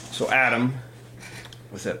So Adam,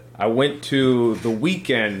 What's up? I went to the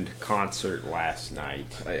Weekend concert last night.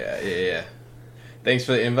 Oh, yeah. Thanks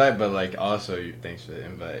for the invite, but like also thanks for the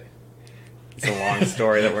invite. It's a long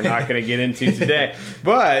story that we're not going to get into today.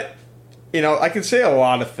 But, you know, I can say a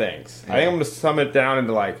lot of things. I think I'm going to sum it down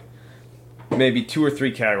into like maybe 2 or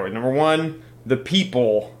 3 categories. Number one, the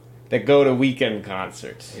people that go to Weekend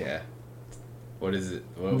concerts. Yeah. What is it?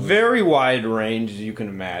 Very wide range, as you can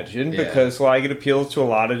imagine, because like it appeals to a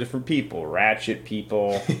lot of different people. Ratchet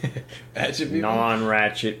people,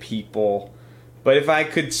 non-ratchet people. But if I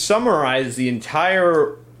could summarize the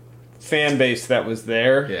entire fan base that was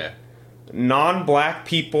there, non-black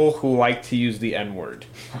people who like to use the N-word.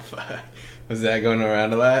 Was that going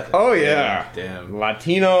around a lot? Oh, yeah. Damn.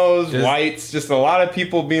 Latinos, whites, just a lot of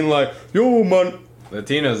people being like, yo, man.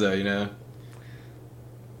 Latinos, though, you know.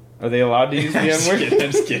 Are they allowed to use the N-word?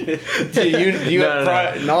 I'm just kidding. Do you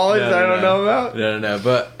have knowledge I don't know about? No.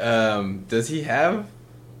 But does he have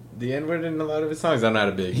the N-word in a lot of his songs? I'm not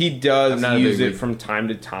a big... He does use it from time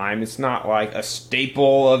to time. It's not like a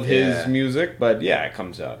staple of his music, but yeah, it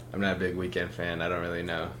comes up. I'm not a big Weeknd fan. I don't really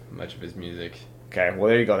know much of his music. Okay, well,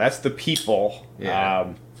 there you go. That's the people.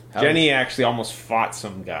 Yeah. Jenny actually almost fought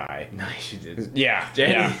some guy. Nice, she did. Yeah,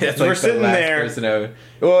 Jenny. Yeah. That's we're like sitting the last there. Person ever.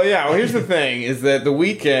 Well, yeah. Well, here's the thing: is that the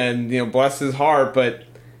Weeknd, you know, bless his heart, but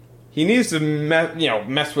he needs to,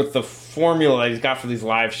 mess with the formula that he's got for these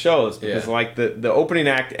live shows because, like, the opening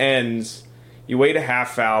act ends, you wait a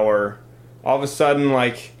half hour, all of a sudden,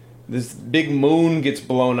 like, this big moon gets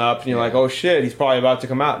blown up, and you're like, oh shit, he's probably about to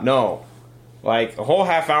come out. No. Like, a whole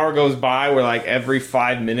half hour goes by where, like, every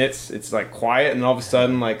 5 minutes, it's, like, quiet, and all of a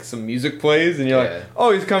sudden, like, some music plays, and you're like,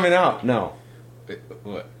 oh, he's coming out. No. Wait,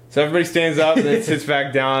 what? So everybody stands up, and then sits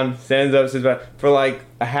back down, stands up, sits back, for, like,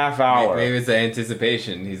 a half hour. Maybe it's the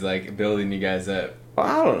anticipation. He's, like, building you guys up. Well,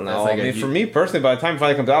 I don't know. Like for me, personally, by the time it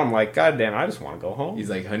finally comes out, I'm like, God damn, I just want to go home.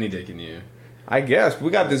 He's, like, honey-dicking you. I guess.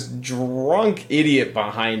 We got this drunk idiot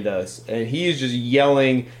behind us, and he is just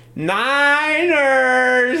yelling, Niners!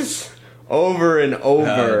 Over and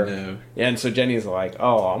over. Oh, no. Yeah, and so Jenny's like,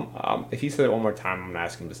 if he said it one more time, I'm going to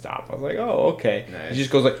ask him to stop. I was like, oh, okay. Nice. He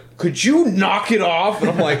just goes like, could you knock it off? And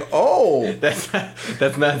I'm like, oh. That's not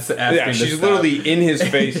asking Yeah, she's to stop. literally in his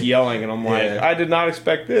face yelling, and I'm like, I did not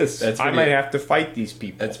expect this. I might have to fight these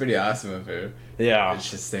people. That's pretty awesome of her. Yeah.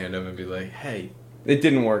 Just stand up and be like, hey. It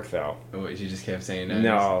didn't work, though. Oh, wait, she just kept saying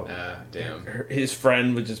no. Damn. His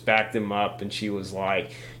friend would just backed him up, and she was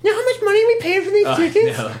like, you know how much money we paid for these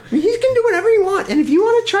tickets? No. I mean, he can do whatever he wants, and if you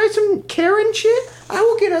want to try some Karen shit, I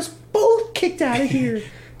will get us both kicked out of here.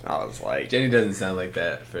 I was like... Jenny doesn't sound like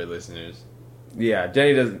that for listeners. Yeah,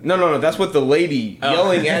 Jenny doesn't... No, that's what the lady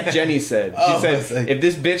yelling at Jenny said. She said, like, if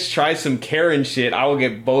this bitch tries some Karen shit, I will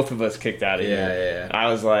get both of us kicked out of here. Yeah. I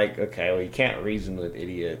was like, okay, well, you can't reason with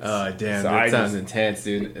idiots. Oh, damn, so that sounds intense,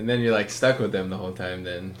 dude. And then you're, like, stuck with them the whole time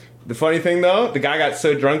then. The funny thing, though, the guy got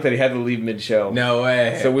so drunk that he had to leave mid-show. No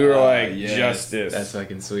way. So we were like, justice. That's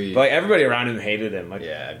fucking sweet. But, like, everybody around him hated him. Like,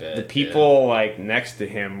 yeah, I bet. The people, like, next to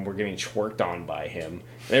him were getting twerked on by him.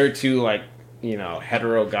 They were two, like,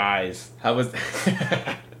 hetero guys. How was...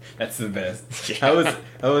 That's the best. Yeah. How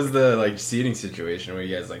was the, like, seating situation? Were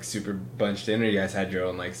you guys, like, super bunched in, or you guys had your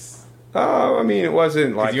own, like... I mean, it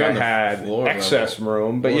wasn't like I had excess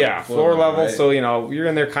room, but floor level, right? So, you're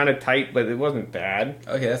in there kind of tight, but it wasn't bad.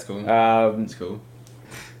 Okay, that's cool. That's cool.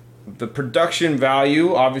 The production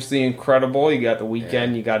value, obviously incredible. You got the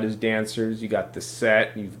Weeknd, you got his dancers, you got the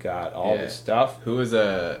set, you've got all the stuff. Who was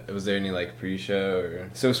there any, like, pre-show? Or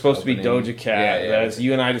so it was supposed to be Doja Cat. As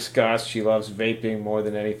you and I discussed, she loves vaping more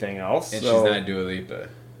than anything else. And she's not Dua Lipa.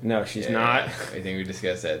 No, she's not. I think we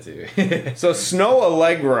discussed that, too. So Snow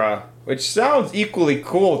Allegra, which sounds equally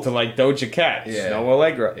cool to, like, Doja Cat. Yeah. Snow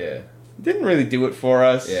Allegra. Yeah. Didn't really do it for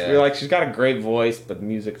us. Yeah. We were like, she's got a great voice, but the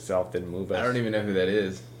music itself didn't move us. I don't even know who that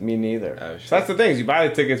is. Me neither. Oh, shit. So that's the thing. Is you buy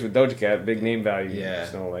the tickets with Doja Cat, big name value. Yeah.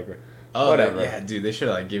 Snow Allegra. Oh, whatever. Yeah, dude, they should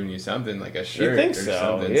have, like, given you something, like a shirt. You think or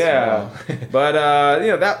so? Something yeah. small. But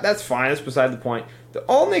that's fine. That's beside the point. The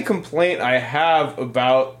only complaint I have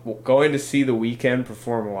about going to see the Weeknd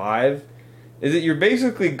perform live is that you're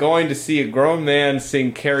basically going to see a grown man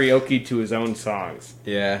sing karaoke to his own songs.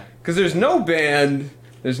 Yeah. Because there's no band,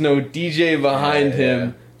 there's no DJ behind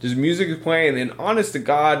him, just music is playing, and honest to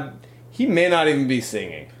God, he may not even be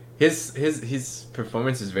singing. His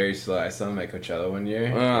performance is very slow. I saw him at Coachella one year,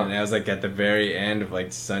 and I was like at the very end of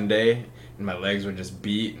like Sunday, and my legs were just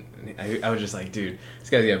beat. I was just like, dude,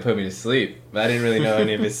 this guy's gonna put me to sleep. But I didn't really know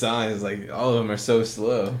any of his songs. Like, all of them are so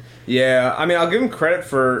slow. Yeah, I mean, I'll give him credit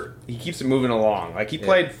for he keeps it moving along. Like, he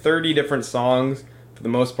played 30 different songs. For the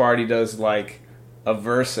most part, he does like a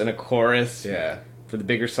verse and a chorus. Yeah. For the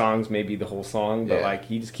bigger songs, maybe the whole song, but like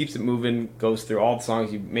he just keeps it moving, goes through all the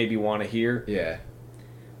songs you maybe want to hear. Yeah.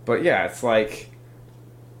 But yeah, it's like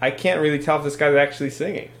I can't really tell if this guy's actually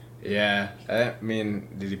singing. Yeah, I mean,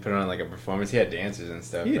 did he put on like a performance? He had dancers and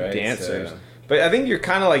stuff, He had right? dancers, So... but I think you're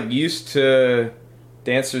kind of like used to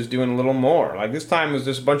dancers doing a little more. Like this time it was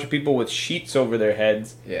just a bunch of people with sheets over their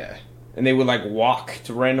heads. Yeah. And they would like walk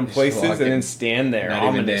to random places and then stand there not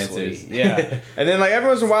ominously. Even dancers. Yeah. And then like every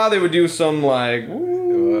once in a while they would do some like,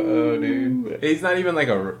 whoa, dude. He's not even like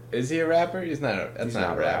is he a rapper? He's not a, that's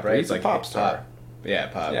not a rapper, right? He's like a pop star. Pop. Yeah,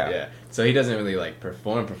 pop, yeah. So he doesn't really like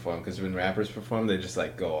perform, because when rappers perform, they just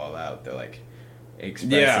like go all out. They're like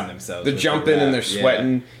expressing themselves. They're jumping and they're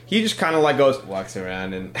sweating. Yeah. He just kind of like goes, walks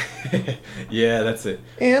around and yeah, that's it.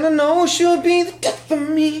 And I know she'll be the death of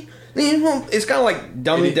me. It's kind of like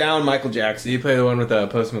dumbed down Michael Jackson. Did you play the one with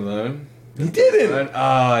Post Malone? He didn't.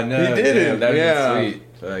 Oh no, he didn't. That would be sweet.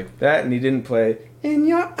 Like that, and he didn't play. In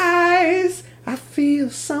your eyes, I feel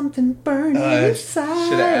something burning inside.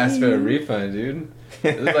 Should have asked for a refund, dude.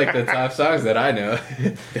 Those are like the top songs that I know.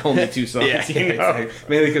 The only two songs. Exactly.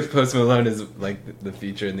 Mainly because Post Malone is like the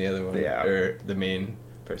feature in the other one, or the main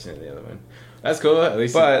person in the other one. That's cool. At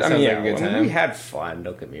least, but it sounds like a good time. We had fun.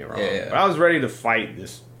 Don't get me wrong. But I was ready to fight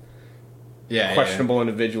this questionable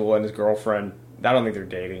individual and his girlfriend. I don't think they're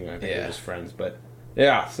dating. I think they're just friends. But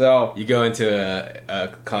yeah, so you go into a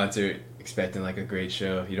concert expecting like a great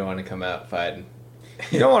show. You don't want to come out fighting.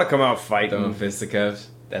 You don't want to come out fighting. Throwing fisticuffs.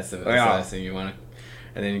 That's the last thing you want to.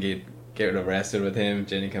 And then you get arrested with him.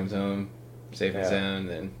 Jenny comes home, safe and sound.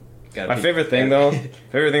 Then my favorite thing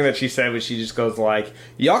that she said was she just goes like,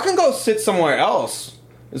 "Y'all can go sit somewhere else."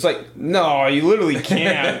 It's like, no, you literally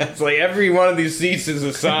can't. It's like every one of these seats is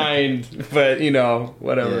assigned, but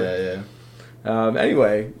whatever. Yeah.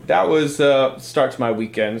 Anyway, that was starts my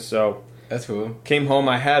weekend. So that's cool. Came home.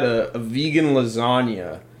 I had a vegan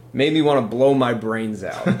lasagna. Made me want to blow my brains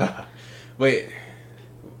out. Wait.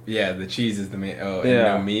 Yeah, the cheese is the main. Oh, and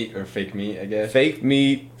no meat or fake meat, I guess. Fake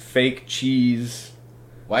meat, fake cheese.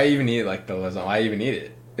 Why even eat like the lasagna? Why even eat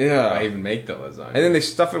it? Yeah. Why even make the lasagna? And then they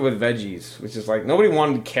stuff it with veggies, which is like nobody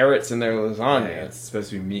wanted carrots in their lasagna. Yeah, it's supposed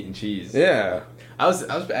to be meat and cheese. Yeah. I was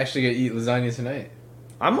actually gonna eat lasagna tonight.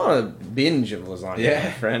 I'm on a binge of lasagna,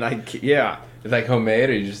 my friend. It's like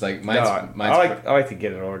homemade, or you just like mine's I like to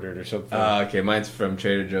get it ordered or something. Okay, mine's from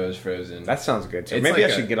Trader Joe's frozen. That sounds good too. Maybe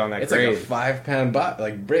I should get on that. It's grade. like a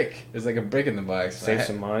 5-pound brick. There's like a brick in the box. Save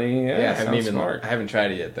some money. Yeah, I haven't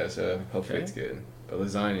tried it yet though, so hopefully it's good. But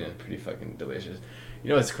lasagna, pretty fucking delicious.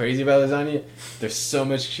 You know what's crazy about lasagna? There's so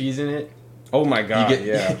much cheese in it. Oh my god!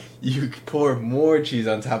 You pour more cheese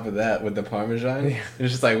on top of that with the Parmesan. Yeah.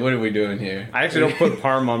 It's just like, what are we doing here? I actually don't put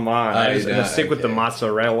Parm on mine. I just stick with the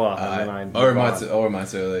mozzarella. Or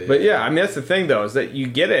mozzarella. Yeah. But yeah, I mean that's the thing though, is that you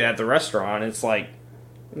get it at the restaurant. It's like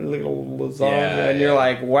little lasagna, and you're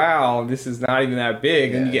like, wow, this is not even that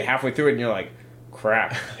big. And you get halfway through it, and you're like,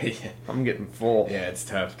 crap, I'm getting full. Yeah, it's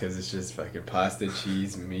tough because it's just fucking pasta,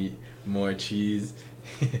 cheese, meat, more cheese.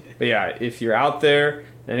 But yeah, if you're out there,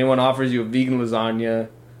 anyone offers you a vegan lasagna,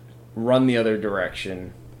 run the other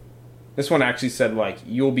direction. This one actually said like,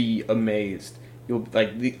 you'll be amazed.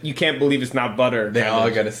 You can't believe it's not butter. They all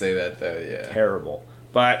gotta say that though. Yeah, terrible.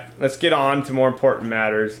 But let's get on to more important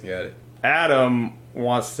matters. Got it. Adam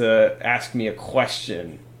wants to ask me a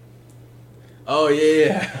question. Oh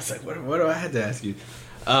yeah. I was like, what do I have to ask you?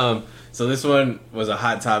 So this one was a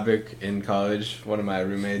hot topic in college. One of my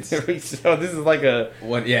roommates. So this is like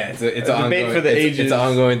it's a debate for the ages. It's an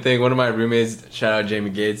ongoing thing. One of my roommates, shout out Jamie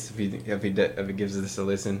Gates, if he gives this a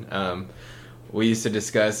listen. We used to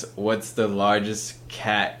discuss what's the largest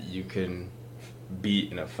cat you can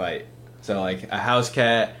beat in a fight. So like a house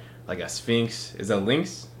cat, like a sphinx. Is a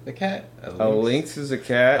lynx a cat? A lynx is a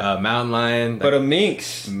cat. A mountain lion. But a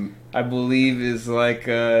minx, I believe, is like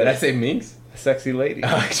Did I say minx? Sexy lady.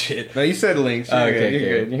 Oh shit! No, you said lynx.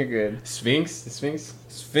 You're good.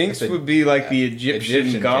 Sphinx would be like the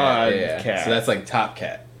Egyptian god cat. So that's like top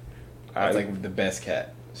cat. That's like the best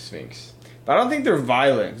cat. Sphinx. But I don't think they're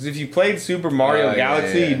violent. Because if you played Super Mario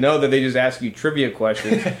Galaxy, you know that they just ask you trivia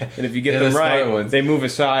questions, and if you get them right, they move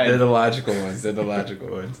aside. They're the logical ones.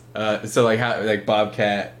 So like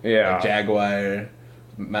bobcat, like jaguar,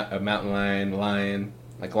 a mountain lion.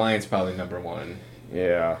 Like lion's probably number one.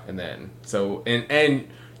 Yeah. And then and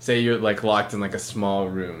say you're like locked in like a small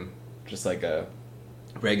room, just like a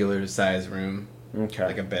regular size room,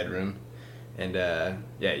 like a bedroom, and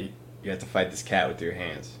you have to fight this cat with your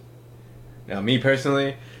hands. Now, me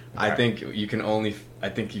personally, I think you can only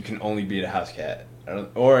beat a house cat,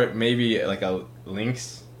 or maybe like a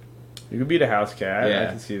lynx. You could beat a house cat. Yeah. I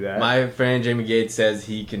can see that. My friend Jamie Gates says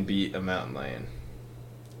he can beat a mountain lion.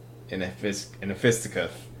 in a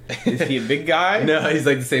fisticuff. Is he a big guy? No, he's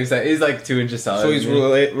like the same size. He's like 2 inches taller. So he's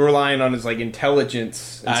relying on his like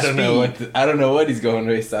intelligence. And speed. I don't know what he's going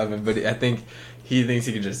based off of, but I think he thinks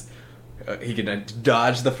he can just he can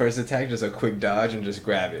dodge the first attack, just a quick dodge, and just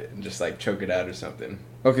grab it and just like choke it out or something.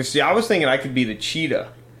 Okay, see, I was thinking I could be the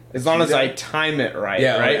cheetah. As long as I time it right,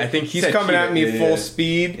 yeah, right? I think he's coming at me full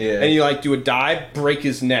speed, and you like do a dive, break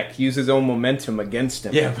his neck, use his own momentum against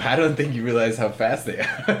him. Yeah, but I don't think you realize how fast they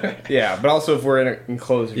are. Yeah, but also if we're in an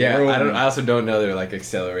enclosed room. I also don't know their like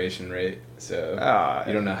acceleration rate, so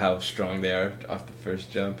you don't know how strong they are off the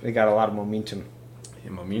first jump. They got a lot of momentum.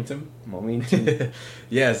 Momentum.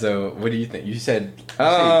 Yeah. So, what do you think? You said.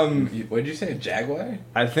 What did you say? A jaguar?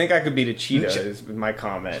 I think I could beat a cheetah. Is my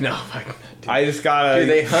comment. No, I just gotta. Dude,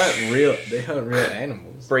 they hunt real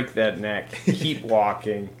animals. Break that neck. Keep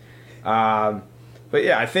walking. But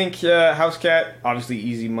yeah, I think house cat obviously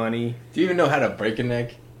easy money. Do you even know how to break a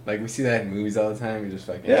neck? Like, we see that in movies all the time. You just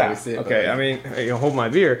fucking twist it. Okay, I mean, you hold my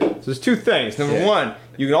beer. So there's two things. Number one,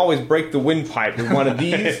 you can always break the windpipe with one of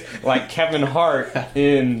these, like Kevin Hart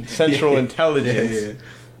in Central Intelligence.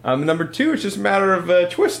 Number two, it's just a matter of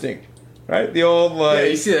twisting. Right? The old,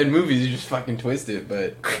 you see that in movies, you just fucking twist it,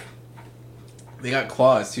 but they got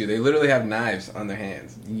claws, too. They literally have knives on their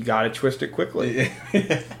hands. You gotta twist it quickly.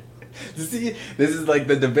 See, this is like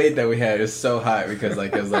the debate that we had. It was so hot because,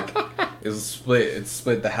 like, it was like... It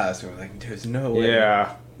split the house. And we're like, there's no way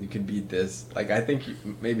you can beat this. Like, I think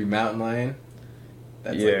maybe mountain lion.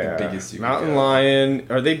 That's like the biggest you can mountain lion.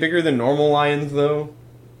 Are they bigger than normal lions though?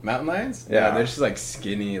 Mountain lions? Yeah, they're just like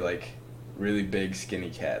skinny, like really big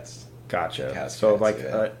skinny cats. Gotcha. So cats,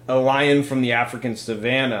 like a lion from the African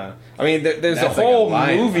savannah. I mean, there's a whole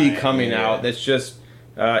movie coming out that's just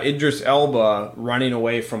Idris Elba running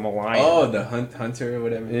away from a lion. Oh, the hunter or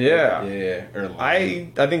whatever. Yeah. Or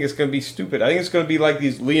I think it's gonna be stupid. I think it's gonna be like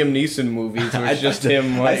these Liam Neeson movies where it's just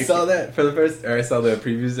him. Like, I saw that I saw the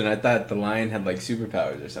previews and I thought the lion had like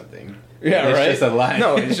superpowers or something. Yeah, it's right. Just a lion.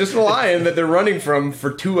 No, it's just a lion that they're running from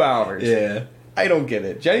for 2 hours. Yeah, I don't get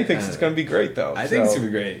it. Jenny thinks it's gonna be great though. I think it's gonna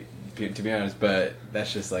be great, to be honest. But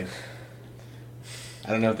that's just like. I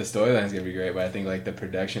don't know if the storyline's gonna be great, but I think like the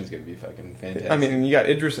production's gonna be fucking fantastic. I mean, you got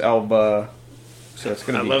Idris Elba, so it's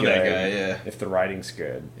gonna be good. I love that guy. Yeah, if the writing's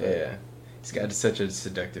good. Yeah, he's got such a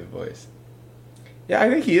seductive voice. Yeah, I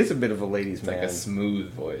think he is a bit of a ladies' man. Like a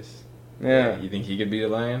smooth voice. Yeah. You think he could beat a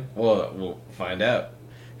lion? Well, we'll find out.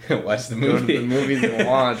 Watch the movie. Go to the movies and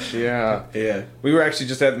watch. Yeah. Yeah. We were actually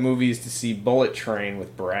just at the movies to see Bullet Train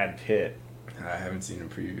with Brad Pitt. I haven't seen a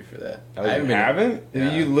preview for that. Oh, you haven't?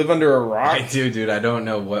 No. You live under a rock? I do, dude. I don't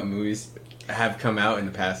know what movies have come out in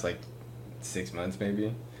the past, like, 6 months,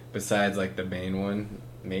 maybe. Besides, like, the main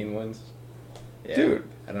ones. Yeah. Dude.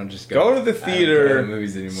 I don't just go to the theater, to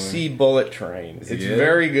movies anymore. See Bullet Train. It's good?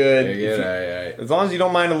 very good. Very good, alright. As long as you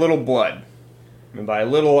don't mind a little blood. And by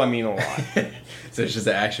little, I mean a lot. So it's just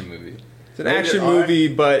an action movie. It's an action movie,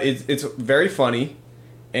 but it's very funny.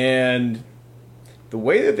 And... the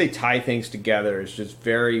way that they tie things together is just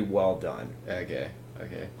very well done. Okay.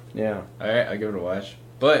 Yeah. Alright, I'll give it a watch.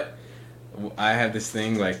 But I have this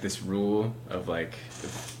thing, like, this rule of, like,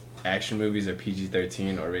 if action movies are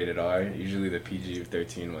PG-13 or rated R, usually the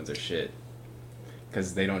PG-13 ones are shit.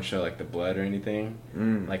 Because they don't show, like, the blood or anything.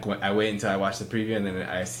 Like, I wait until I watch the preview, and then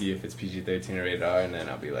I see if it's PG-13 or rated R, and then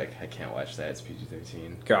I'll be like, I can't watch that, it's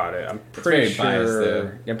PG-13. Got it. I'm pretty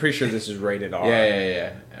sure this is rated R.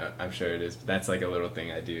 Yeah. I'm sure it is. But that's, like, a little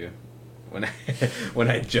thing I do when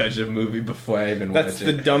I judge a movie before I even watch it. That's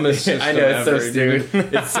the dumbest system I know, it's ever, so stupid.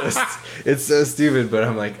 Dude. It's so stupid, but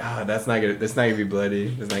I'm like, that's not gonna be bloody.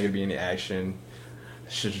 There's not gonna be any action.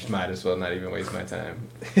 Might as well not even waste my time.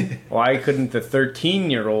 Why couldn't the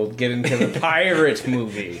 13-year-old get into the pirate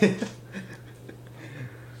movie?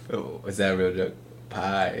 Oh, was that a real joke?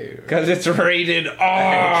 Pirate. Because it's rated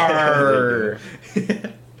R.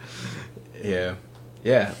 Yeah.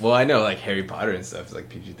 Well, I know like Harry Potter and stuff is like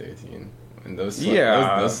PG-13, and those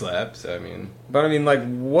slap. So I mean, but I mean, like,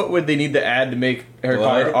 what would they need to add to make Harry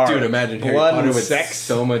Potter R? Dude, imagine blood Harry Potter with sex,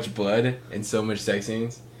 so much blood and so much sex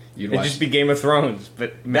scenes. It'd just be Game of Thrones,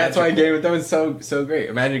 but that's why Game of Thrones is so great.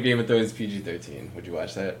 Imagine Game of Thrones PG-13. Would you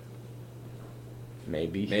watch that?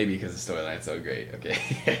 Maybe because the storyline's so great. Okay.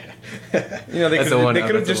 They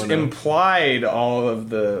could have just implied all of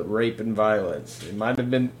the rape and violence. It might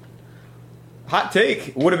have been. Hot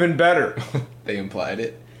take. Would have been better. They implied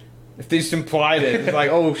it. If they just implied it, it's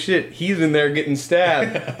like, oh shit, he's in there getting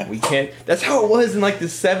stabbed. We can't. That's how it was in like the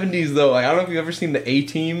 70s, though. Like, I don't know if you've ever seen the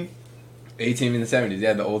A-Team. A-Team in the 70s,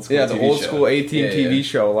 yeah, the old school. Yeah, the TV old show. school A-Team TV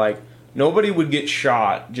show. Like, nobody would get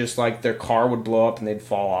shot. Just like their car would blow up and they'd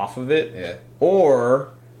fall off of it. Yeah.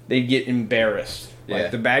 Or they'd get embarrassed.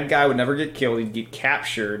 Like, the bad guy would never get killed. He'd get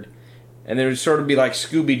captured. And there would sort of be like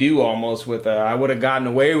Scooby-Doo almost with I would have gotten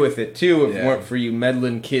away with it, too, if it weren't for you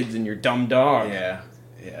meddling kids and your dumb dog. Yeah.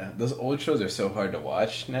 Yeah. Those old shows are so hard to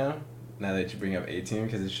watch now that you bring up 18,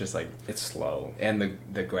 because it's just like... It's slow. And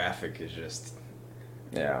the graphic is just...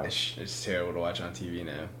 Yeah. It's terrible to watch on TV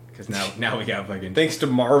now. Because now we got fucking... Thanks to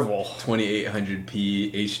Marvel.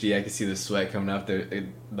 2800p HD. I can see the sweat coming off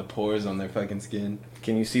the pores on their fucking skin.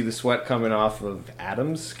 Can you see the sweat coming off of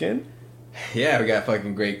Adam's skin? Yeah, we got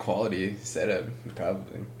fucking great quality setup,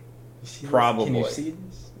 probably. Probably. Can you see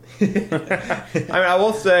this? I mean, I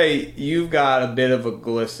will say, you've got a bit of a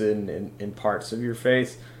glisten in parts of your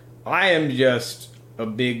face. I am just a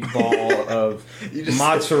big ball of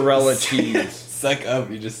mozzarella cheese. Suck up.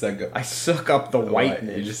 You just suck up. I suck up the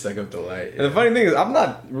whiteness. You just suck up the light. Yeah. And the funny thing is, I'm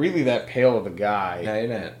not really that pale of a guy. No,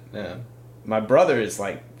 you're not. No. My brother is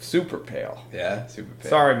like super pale. Yeah, super pale.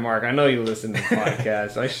 Sorry, Mark. I know you listen to the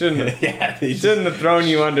podcast. I shouldn't have, shouldn't have thrown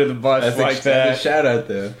you under the bus like that. That's a shout out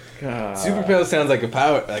though. God. Super pale sounds like a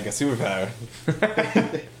superpower.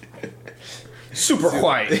 Super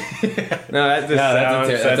white. No, that's a bad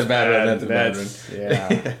one. That's a bad one.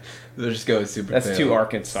 Yeah. We'll just go with super That's pale. too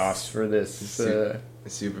Arkansas for this.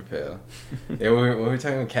 Super pale. Yeah, what were we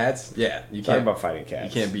talking about? Cats? Yeah, you can't. Talking about fighting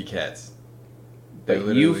cats. You can't beat cats.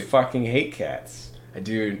 But you fucking hate cats. I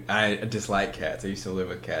do. I dislike cats. I used to live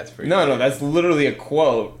with cats for No, that's literally a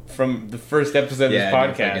quote from the first episode of this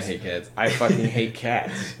podcast. I hate cats. I fucking hate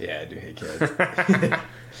cats. Yeah, I do hate cats.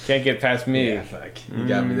 Can't get past me. Yeah, fuck. You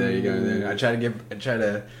got me there. You got me there. I try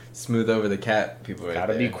to smooth over the cat people.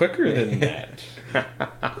 Gotta be quicker than that.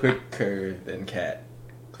 Quicker than cat.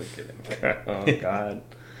 Quicker than cat. Oh God,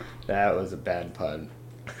 that was a bad pun.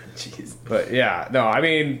 Jeez. But yeah, no. I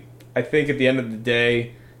mean, I think at the end of the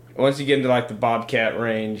day, once you get into like the bobcat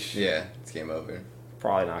range, yeah, it's game over.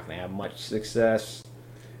 Probably not gonna have much success.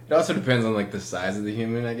 It also depends on like the size of the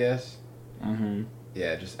human, I guess. Mm-hmm.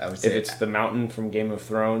 Yeah, I would say if it's the mountain from Game of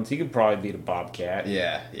Thrones, he could probably beat a bobcat.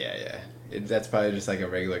 Yeah. That's probably just like a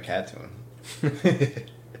regular cat to him.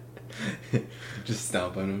 Just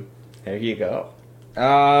stomp on him. There you go.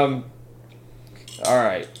 All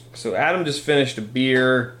right. So Adam just finished a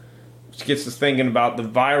beer, which gets us thinking about the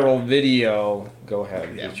viral video. Go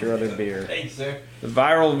ahead, get your other beer. Thanks, sir. The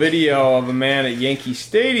viral video of a man at Yankee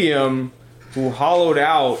Stadium who hollowed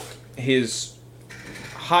out his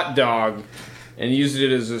hot dog and used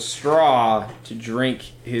it as a straw to drink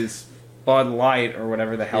his Bud Light or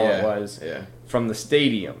whatever the hell it was from the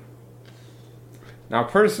stadium. Now,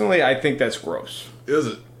 personally, I think that's gross.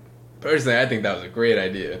 Personally, I think that was a great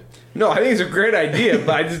idea. No, I think it's a great idea,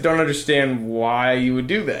 but I just don't understand why you would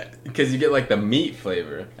do that. Because you get like the meat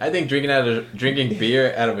flavor. I think drinking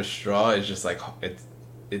beer out of a straw is just like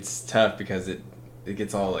it's tough because it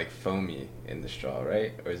gets all like foamy in the straw,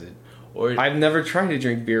 right? Or is it? Or I've never tried to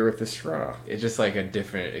drink beer with a straw. It's just like a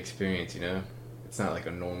different experience, you know? It's not like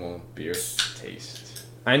a normal beer taste.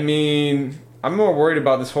 I mean, I'm more worried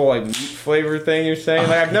about this whole like meat flavor thing you're saying.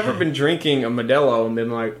 Like I've never been drinking a Modelo and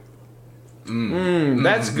been like,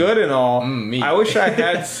 that's good and all. Meat. I wish I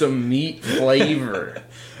had some meat flavor.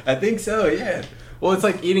 I think so, yeah. Well, it's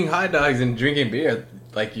like eating hot dogs and drinking beer.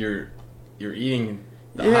 Like you're eating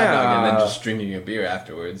the hot dog and then just drinking a beer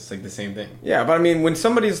afterwards. It's like the same thing. Yeah, but I mean, when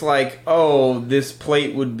somebody's like, oh, this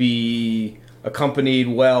plate would be accompanied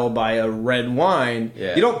well by a red wine,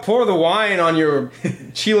 you don't pour the wine on your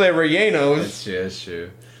chile rellenos. That's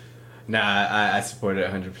true. Nah, I support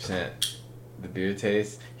it 100%. The beer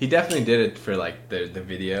taste. He definitely did it for like the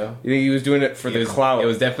video. You think he was doing it for the clout? It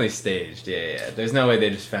was definitely staged. Yeah. There's no way they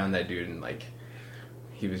just found that dude and like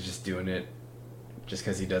he was just doing it just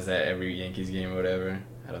because he does that every Yankees game or whatever.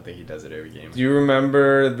 I don't think he does it every game. Do you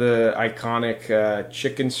remember the iconic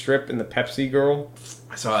chicken strip in the Pepsi Girl?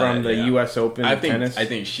 I saw from that, the U.S. Open tennis. I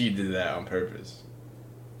think she did that on purpose.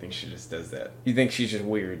 I think she just does that. You think she's just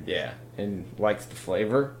weird? Yeah. And likes the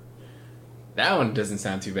flavor? That one doesn't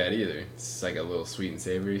sound too bad either. It's like a little sweet and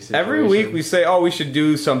savory situation. Every week we say, oh, we should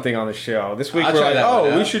do something on the show. This week we're like,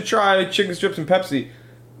 oh, we should try chicken strips and Pepsi.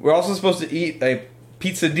 We're also supposed to eat a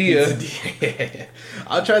pizzadilla.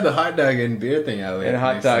 I'll try the hot dog and beer thing out later. And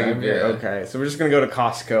hot dog and beer. Okay, so we're just going to go to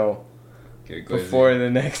Costco before the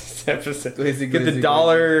next episode. Get the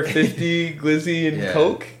 $1.50 glizzy and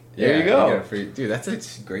Coke. There you go. Dude, that's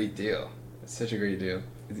a great deal. That's such a great deal.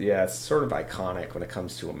 Yeah, it's sort of iconic when it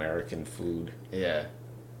comes to American food. Yeah.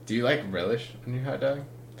 Do you like relish on your hot dog?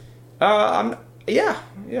 Yeah.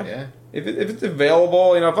 If it's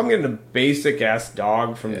available, if I'm getting a basic ass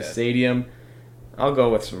dog from the stadium, I'll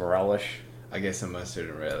go with some relish. I guess some mustard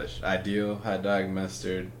and relish. Ideal hot dog,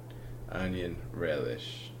 mustard, onion,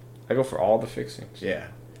 relish. I go for all the fixings. Yeah.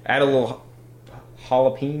 Add a little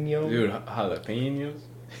jalapeno. Dude, jalapenos.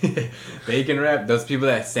 Bacon wrap. Those people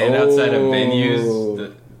that stand outside of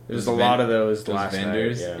venues. There's a lot of those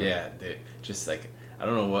vendors. Night, yeah, they just like, I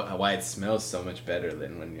don't know why it smells so much better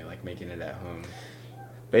than when you're like making it at home.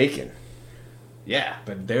 Bacon. Yeah,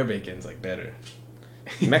 but their bacon's like better.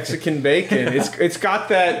 Mexican bacon. It's got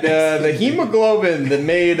that the hemoglobin that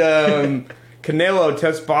made Canelo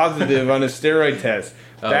test positive on a steroid test.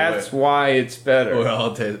 That's why it's better.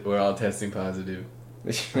 We're all testing positive.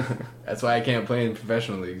 That's why I can't play in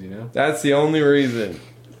professional leagues, you know? That's the only reason.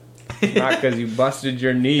 Not because you busted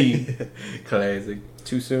your knee. Classic.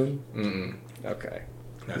 Too soon? Mm-mm. Okay.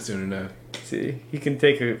 Not soon enough. See, he can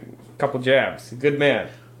take a couple jabs. Good man.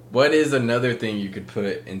 What is another thing you could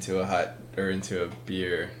put into a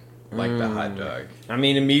beer, like the hot dog? I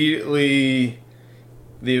mean, immediately,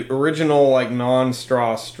 the original like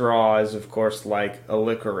non-straw straw is of course like a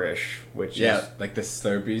licorice, which is like the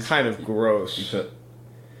Slurpees. kind of gross.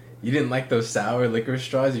 You didn't like those sour licorice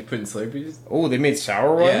straws you put in Slurpees? Oh, they made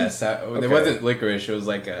sour ones? Yeah, it wasn't licorice. It was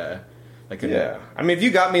like yeah. I mean, if you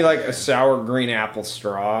got me like a sour green apple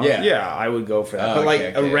straw, I would go for that.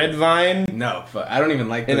 But a red vine, no, I don't even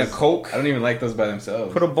like those. In a Coke, I don't even like those by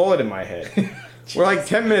themselves. Put a bullet in my head. We're like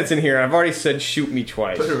 10 minutes in here. I've already said shoot me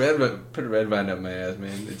twice. Put a red vine up my ass,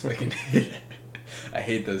 man. It's fucking. I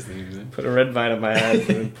hate those things, man. Put a red vine up my ass and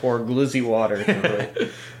then pour glizzy water through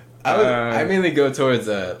it. I mainly go towards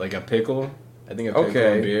like a pickle. I think a pickle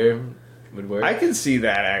and beer would work. I can see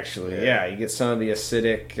that actually. Yeah, you get some of the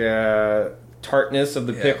acidic tartness of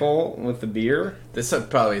the pickle with the beer. This is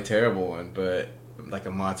probably a terrible one, but like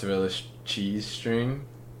a mozzarella cheese string.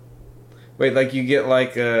 Wait, like you get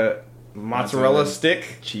like a mozzarella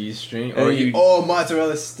stick cheese string, or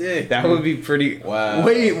mozzarella stick. That would be pretty. Wow.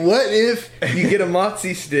 Wait, what if you get a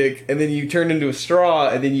mozzie stick and then you turn into a straw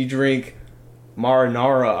and then you drink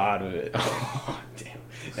marinara out of it? Oh, damn.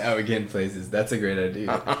 Now we're getting places. That's a great idea.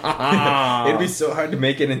 It'd be so hard to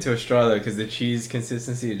make it into a straw though, because the cheese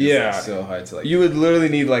consistency is just so hard to like. You would literally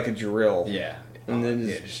need like a drill. Yeah. And then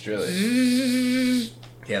just drill it.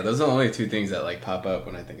 Yeah, those are the only two things that like pop up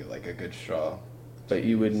when I think of like a good straw. But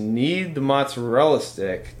you would need the mozzarella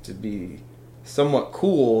stick to be somewhat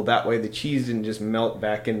cool. That way the cheese didn't just melt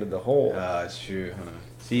back into the hole. That's true, huh?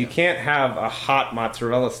 So you can't have a hot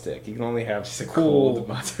mozzarella stick. You can only have just a cold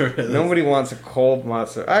mozzarella. Nobody wants a cold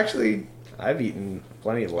mozzarella. Actually, I've eaten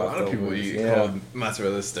plenty of leftovers. A lot of people eat cold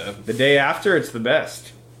mozzarella stuff. The day after, it's the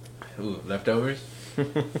best. Ooh, leftovers?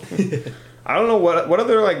 I don't know what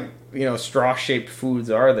other straw-shaped foods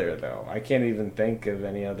are there, though. I can't even think of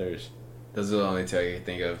any others. Those are the only two I can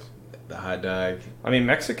think of. The hot dog. I mean,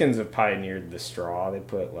 Mexicans have pioneered the straw. They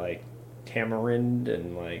put like tamarind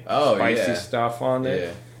and spicy stuff on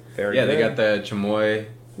it. Very good. They got the chamoy.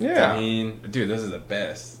 Yeah. Tahini. Dude, those are the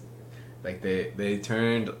best. Like they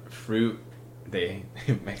turned fruit.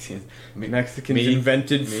 Mexicans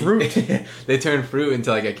invented fruit. They turned fruit into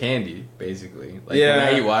like a candy, basically. Like when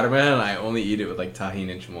I eat watermelon, I only eat it with like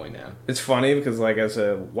tahini and chamoy now. It's funny because like as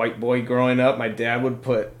a white boy growing up, my dad would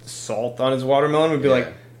put salt on his watermelon and be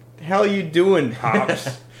like, "The hell are you doing,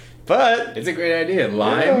 Pops?" But it's a great idea.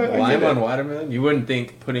 Lime on watermelon. You wouldn't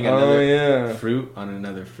think putting another fruit on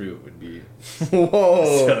another fruit would be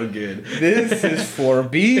so good. This is for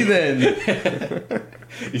B then.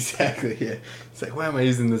 Exactly. Yeah. It's like, why am I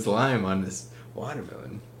using this lime on this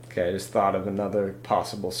watermelon? Okay, I just thought of another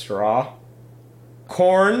possible straw.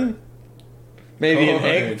 Corn. Maybe an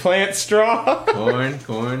eggplant straw.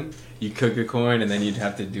 Corn. You cook a corn and then you'd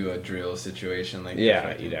have to do a drill situation like you'd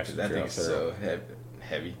have to. That thing's so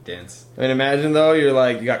heavy, dense. I mean, imagine though, you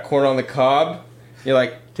got corn on the cob.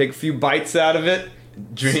 You take a few bites out of it.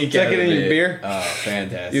 Stick it in your beer. Oh,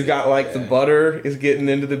 fantastic. You got the butter is getting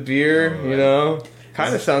into the beer,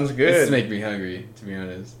 Kind of sounds good. This make me hungry, to be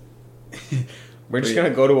honest. We're just gonna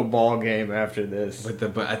go to a ball game after this.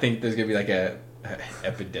 But I think there's gonna be like a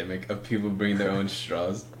epidemic of people bringing their own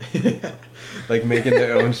straws, like making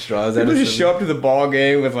their own straws. People just show up to the ball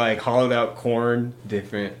game with hollowed out corn,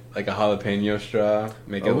 different like a jalapeno straw,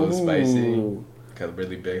 make it a little spicy, like a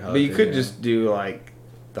really big jalapeno. But you could just do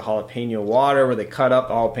the jalapeno water, where they cut up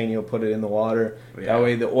the jalapeno, put it in the water. Yeah. That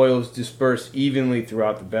way the oils disperse evenly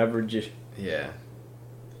throughout the beverage. Yeah.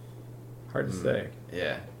 Hard to say.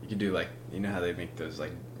 Yeah. You could do you know how they make those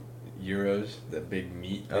gyros, the big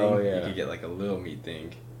meat thing? Oh, yeah. You could get a little meat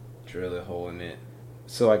thing, drill a hole in it.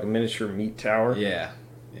 So a miniature meat tower? Yeah.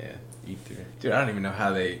 Yeah. Eat through it. Dude, I don't even know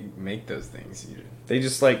how they make those things. They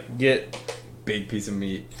just get big piece of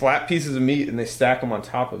meat, flat pieces of meat, and they stack them on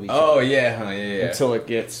top of each other. Oh, yeah. Yeah. Until it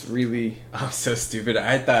gets really... I'm so stupid.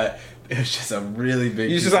 I thought It was just a really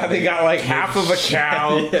big. You just thought they got like half of a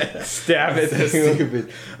cow, stab it. So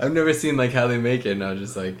stupid. I've never seen like how they make it, and I was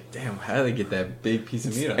just like, damn, how do they get that big piece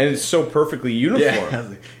of meat on? And it's so perfectly uniform. Yeah,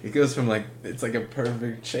 like, it goes from like it's like a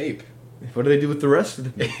perfect shape. What do they do with the rest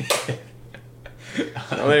of the meat?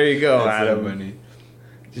 Well, there you go, That's Adam. so funny.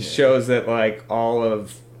 Just shows that like all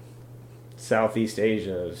of Southeast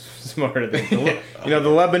Asia is smarter than the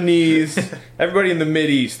Lebanese. Everybody in the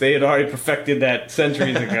Mideast, they had already perfected that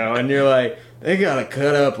centuries ago, and you're like, they gotta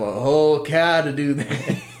cut up a whole cow to do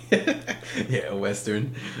that. Yeah,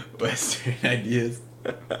 Western ideas.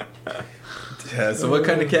 So what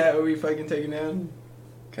kind of cat are we fucking taking down?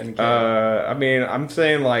 Kind of cat? I mean, I'm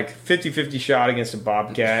saying like 50-50 shot against a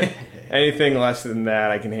bobcat. Anything less than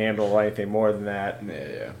that, I can handle. Anything more than that,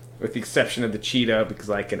 Yeah. with the exception of the cheetah, because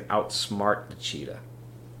I can outsmart the cheetah.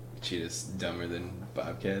 Cheetah's dumber than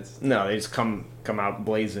bobcats. No, they just come out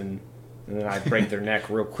blazing, and then I break their neck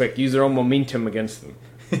real quick. Use their own momentum against them.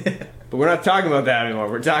 But we're not talking about that anymore.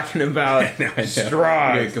 We're talking about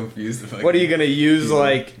straws. I get confused. What are you gonna use,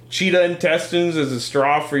 like cheetah intestines as a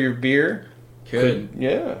straw for your beer? Could.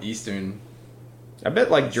 Yeah. Eastern. I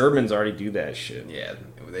bet like Germans already do that shit. Yeah,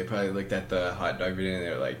 they probably looked at the hot dog video and they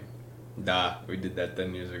were like, "Nah, we did that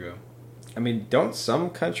 10 years ago." I mean, don't some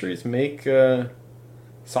countries make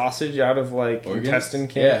sausage out of like organs? intestine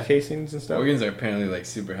casings and stuff? Organs are apparently like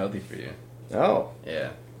super healthy for you. Oh.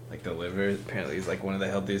 Yeah, like the liver apparently is like one of the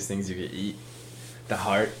healthiest things you could eat. The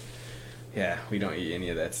heart. Yeah, we don't eat any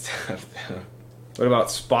of that stuff though. What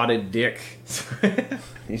about spotted dick?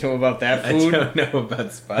 You know about that food? I don't know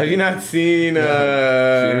about spotted. Have you not seen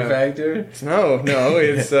Fear Factor? No,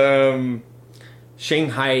 it's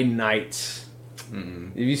Shanghai Nights. Mm-mm.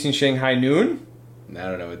 Have you seen Shanghai Noon? I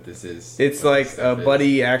don't know what this is. It's what like a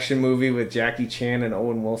buddy action movie with Jackie Chan and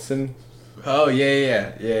Owen Wilson. Oh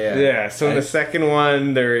yeah. Yeah, so in the second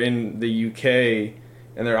one, they're in the UK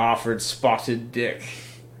and they're offered spotted dick.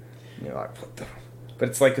 And you're like, what the? But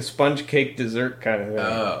it's like a sponge cake dessert kind of thing.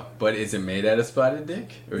 Oh, but is it made out of spotted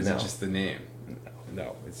dick, or is No. it just the name?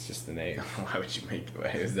 No, it's just the name. Why would you make? Why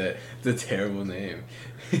is that? It's a terrible name.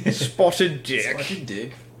 Spotted dick. Spotted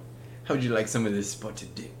dick. How would you like some of this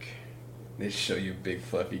spotted dick? They show you a big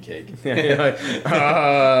fluffy cake. Yeah, you're like,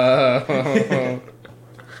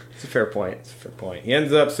 It's a fair point. He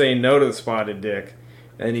ends up saying no to the spotted dick,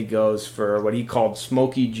 and he goes for what he called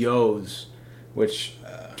Smoky Joe's, which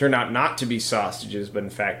turned out not to be sausages, but in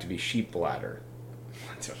fact to be sheep bladder.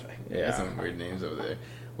 Yeah, some weird names over there.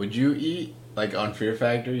 Would you eat like on Fear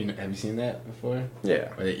Factor? Have you seen that before?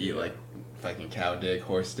 Yeah. Where they eat like fucking cow dick,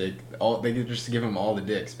 horse dick. They could just give them all the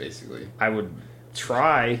dicks basically. I would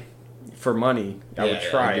try for money. I would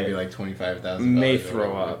try Give it. you like $25,000. May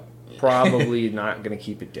throw up. Yeah. Probably not gonna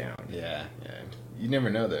keep it down. Yeah. You never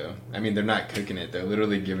know though. I mean, they're not cooking it; they're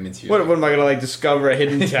literally giving it to you. What am I gonna like discover a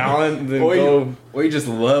hidden talent and then or go? You just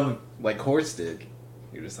love like horse dick.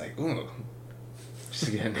 You're just like, ooh. Just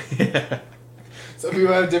again. Yeah. Some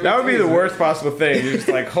people have different. That would be the tastes. worst possible thing. You're just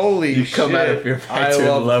like, holy You shit! come out of Fear Factor I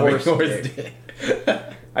love loving horse dick.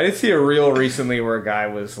 I did see a reel recently where a guy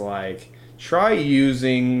was like, try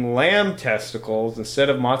using lamb testicles instead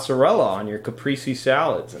of mozzarella on your caprese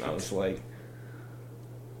salads, and I was like,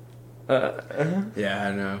 Yeah,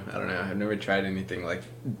 I know. I don't know. I've never tried anything like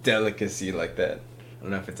delicacy like that. I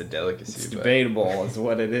don't know if it's a delicacy. It's debatable is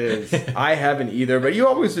what it is. I haven't either, but you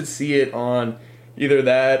always would see it on either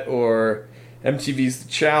that or MTV's The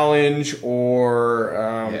Challenge or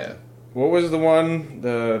what was the one?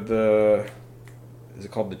 The is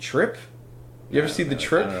it called The Trip? You ever see The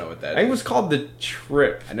Trip? I don't know what that is. I think it was called The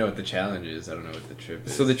Trip. I know what The Challenge is. I don't know what The Trip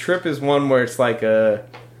is. So The Trip is one where it's like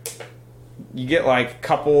you get like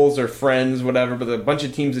couples or friends, whatever, but a bunch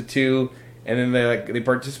of teams of two, and then they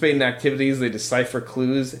participate in activities, they decipher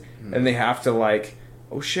clues, and they have to like,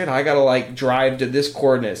 oh shit, I gotta like drive to this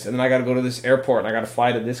coordinates, and then I gotta go to this airport, and I gotta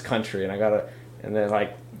fly to this country, and then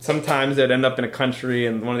like sometimes they'd end up in a country,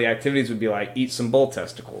 and one of the activities would be like eat some bull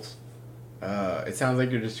testicles. It sounds like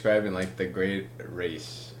you're describing like the Great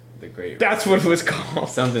Race. That's what it was called.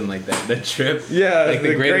 Something like that. The Trip. Yeah, like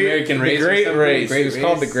the Great American Race. The Great Race. Great It was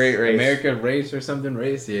called The Great Race. America Race or something.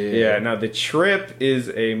 Race. Yeah. No, The Trip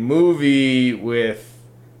is a movie with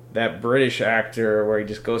that British actor where he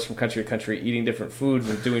just goes from country to country eating different foods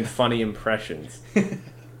and doing funny impressions.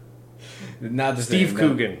 Not the Steve same.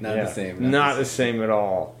 Coogan. Not the same. Not the same at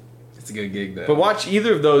all. It's a good gig though. But watch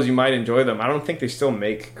either of those, you might enjoy them. I don't think they still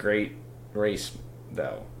make Great Race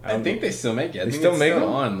though. I think they still make it. I think still it's make still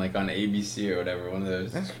them? on like on ABC or whatever, one of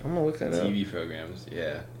those I'm gonna look that up. TV programs.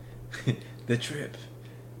 Yeah. The Trip.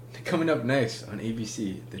 Coming up next on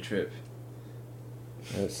ABC, The Trip.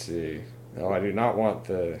 Let's see. No, I do not want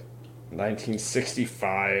the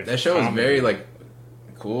 1965. That show was very like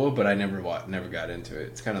cool, but I never got into it.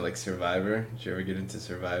 It's kind of like Survivor. Did you ever get into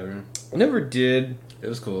Survivor? I never did. It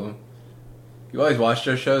was cool. You always watch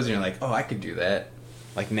those shows and you're like, oh, I could do that.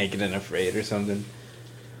 Like Naked and Afraid or something.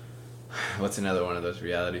 What's another one of those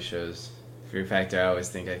reality shows? Fear Factor I always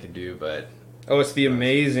think I could do, but... Oh, it's The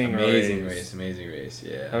Amazing Race. Amazing Race,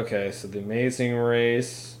 yeah. Okay, so The Amazing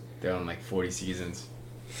Race. They're on like 40 seasons.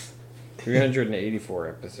 384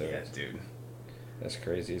 episodes. Yeah, dude. That's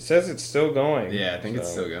crazy. It says it's still going. Yeah, I think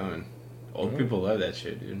it's still going. Old people love that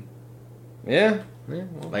shit, dude. Yeah. Well.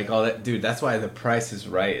 Like all that, dude. That's why The Price is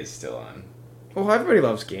Right is still on. Well, everybody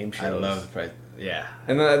loves game shows. I love The Price. Yeah.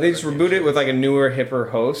 And then they just reboot it with like a newer,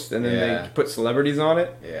 hipper host, and then they put celebrities on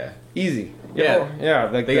it. Yeah. Easy. Yeah. Yeah.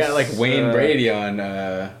 Like they got like Wayne Brady on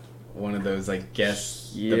one of those like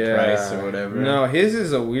Guess the Price or whatever. No, his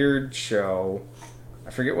is a weird show.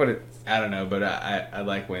 I forget what it. I don't know, but I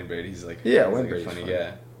like Wayne Brady. He's like Wayne Brady's a funny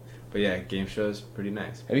guy. But yeah, game shows pretty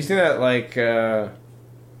nice. Have you seen that? Like, I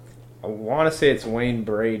want to say it's Wayne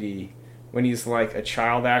Brady when he's like a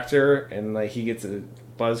child actor and like he gets a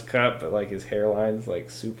buzz cut, but like his hairline's like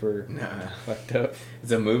super fucked up.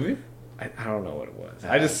 It's a movie. I don't know what it was.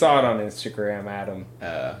 I just saw it on Instagram. Adam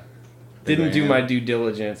didn't do my due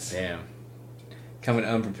diligence. Damn, coming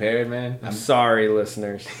unprepared, man. I'm sorry,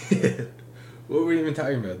 listeners. What were we even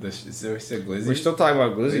talking about? Is there still Glizzy? We're still talking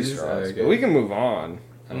about Glizzy straws, but we can move on.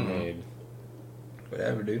 I mean,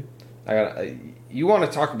 whatever, dude. You want to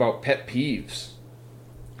talk about pet peeves?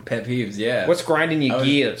 Pet peeves, yeah. What's grinding your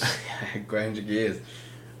gears? Grind your gears.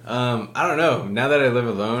 I don't know. Now that I live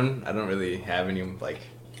alone, I don't really have any like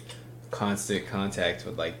constant contact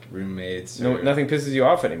with like roommates. Nothing pisses you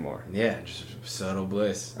off anymore. Yeah, just subtle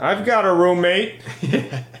bliss. I've got a roommate.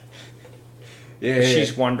 Yeah,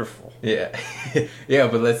 she's wonderful. Yeah, yeah.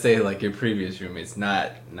 But let's say like your previous roommates,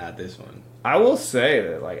 not this one. I will say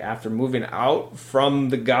that like after moving out from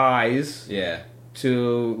the guys,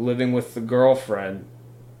 to living with the girlfriend,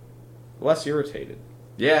 less irritated.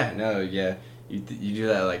 Yeah, no, yeah. You do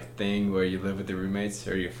that like thing where you live with your roommates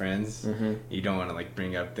or your friends. Mm-hmm. You don't want to like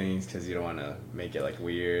bring up things because you don't want to make it like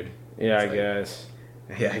weird. Yeah, I guess.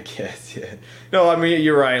 Yeah, I guess. Yeah. No, I mean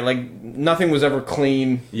you're right. Like nothing was ever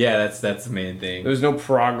clean. Yeah, that's the main thing. There was no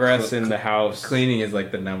progress in the house. Cleaning is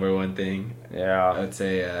like the number one thing. Yeah, I would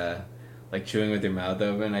say like chewing with your mouth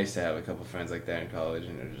open. I used to have a couple friends like that in college,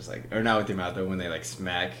 and they're just like, or not with your mouth open, when they like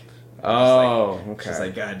smack. Okay. Just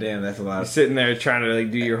like, God damn, that's a lot. You're sitting there trying to like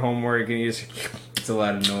do your homework, and you just. It's a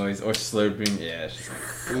lot of noise or slurping. Yeah, it's just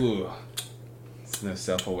like, ooh. There's no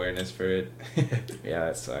self-awareness for it. Yeah,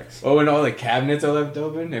 that sucks. Oh, and all the cabinets are left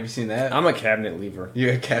open. Have you seen that? I'm a cabinet leaver.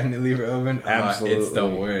 You're a cabinet leaver open? Absolutely. It's the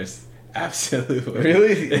worst. Absolutely.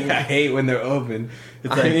 Really? I hate when they're open.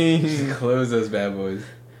 It's like, just close those bad boys.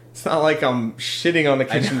 It's not like I'm shitting on the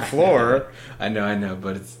kitchen floor. I know,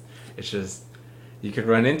 but it's just, you could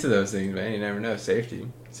run into those things, man. You never know.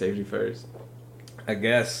 Safety first. I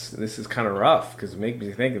guess this is kind of rough because it makes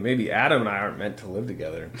me think that maybe Adam and I aren't meant to live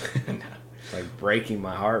together. No. It's like breaking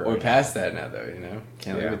my heart. We're past that now, though. You know,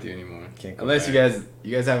 can't live with you anymore. Unless back.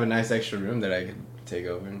 you guys have a nice extra room that I could take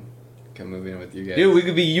over and come move in with you guys. Dude, we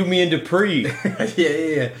could be you, me, and Dupree.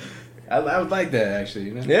 Yeah. I would like that actually.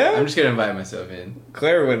 You know? Yeah. I'm just gonna invite myself in.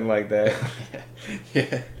 Claire wouldn't like that.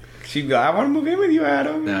 Yeah. She'd be like, I want to move in with you,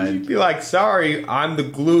 Adam. No, she'd be like, sorry, I'm the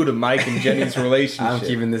glue to Mike and Jenny's relationship. I'm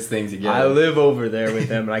keeping this thing together. I live over there with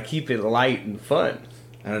them, and I keep it light and fun.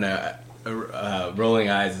 I don't know. Rolling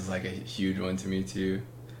eyes is like a huge one to me too.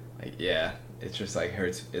 Like, yeah, it just like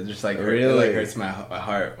hurts. It just like really? It like hurts my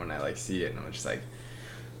heart when I like see it, and I'm just like,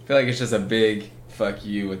 I feel like it's just a big fuck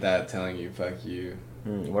you without telling you fuck you.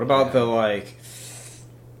 What about the like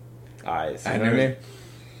eyes? You know what I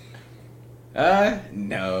mean?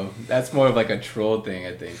 No. That's more of like a troll thing,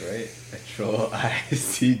 I think, right? A troll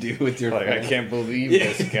eyes you do with your like, friends. I can't believe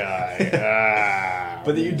this guy.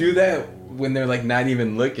 But you do that when they're like not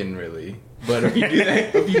even looking really. But if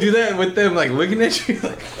you do that with them like looking at you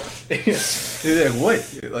like they're like,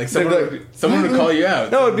 what? Like someone would call you out.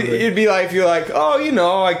 No, it'd be like if you're like, oh, you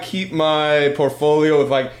know, I keep my portfolio with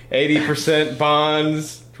like 80%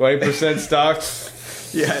 bonds, 20%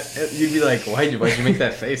 stocks. Yeah, you'd be like, why'd you make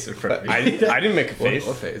that face in front of me? I didn't make a face.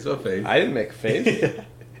 What face? I didn't make a face.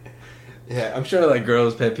 Yeah, I'm sure like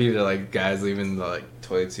girls' pet peeves are like guys leaving the like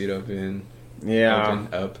toilet seat open. Yeah.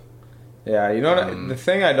 Open, up. Yeah, you know what? The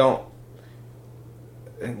thing I don't.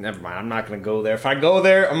 Never mind, I'm not going to go there. If I go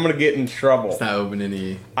there, I'm going to get in trouble. It's not open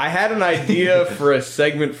any. I had an idea for a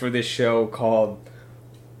segment for this show called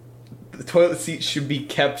The Toilet Seat Should Be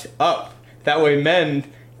Kept Up. That way men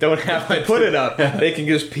don't have to put it up. They can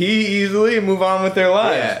just pee easily and move on with their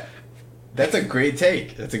lives. Yeah. That's a great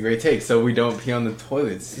take. So we don't pee on the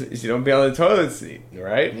toilets. You don't pee on the toilet seat,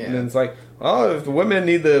 right? Yeah. And then it's like, oh, if the women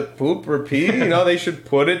need to poop or pee, they should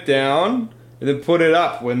put it down and then put it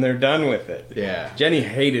up when they're done with it. Yeah. Jenny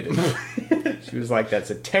hated it. She was like,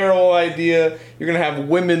 that's a terrible idea. You're going to have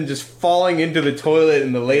women just falling into the toilet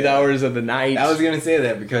in the late hours of the night. I was going to say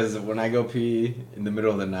that because when I go pee in the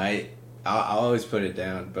middle of the night, I'll always put it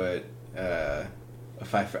down. But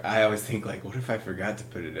if I always think, like, what if I forgot to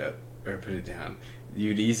put it up or put it down?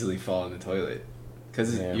 You'd easily fall in the toilet.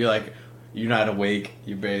 Because you're like, you're not awake.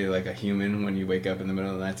 You're barely like a human when you wake up in the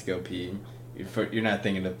middle of the night to go pee. You're not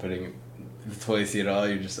thinking of putting the toilet seat at all.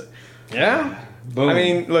 You're just like, yeah. Boom. I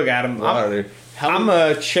mean, look, Adam, I'm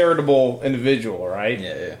a charitable individual, right?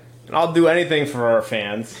 Yeah. And I'll do anything for our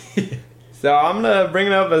fans. So I'm going to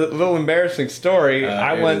bring up a little embarrassing story.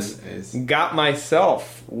 I once got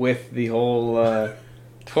myself with the whole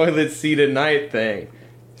toilet seat at night thing.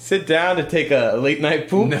 Sit down to take a late night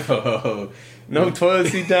poop. No toilet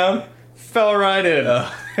seat down. Fell right in.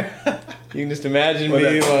 You can just imagine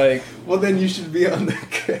me like. Well, then you should be on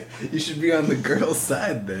the girl's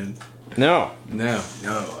side then. No,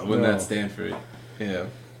 I would not stand for it. Yeah.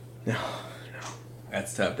 No.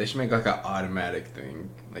 That's tough. They should make like an automatic thing.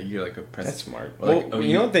 Like you're like a press. That's smart. Like, well,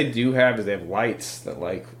 you know what they do have is they have lights that,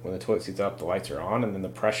 like, when the toilet seat's up, the lights are on, and then the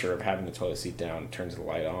pressure of having the toilet seat down turns the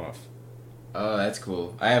light off. Oh, that's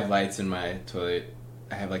cool. I have lights in my toilet.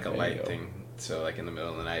 I have like a light thing. So, like, in the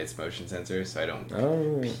middle of the night, it's motion sensor, so I don't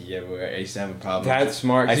pee everywhere. I used to have a problem. That's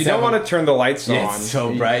smart. You don't want to turn the lights on. It's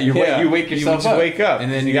so bright. You wake yourself up. You just wake up.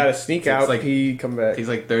 And then you got to sneak out, like, pee, come back. It takes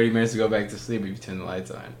like 30 minutes to go back to sleep if you turn the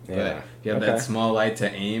lights on. Yeah. But if you have that small light to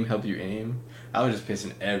help you aim. I was just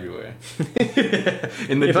pissing everywhere.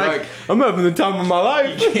 In the dark. Like, I'm having the time of my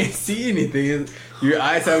life. You can't see anything. Your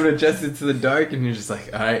eyes haven't adjusted to the dark, and you're just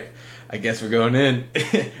like, all right, I guess we're going in.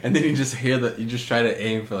 And then you just you just try to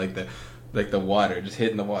aim for like the water, just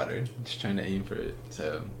hitting the water, just trying to aim for it.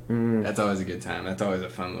 So that's always a good time. That's always a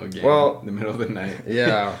fun little game. In the middle of the night.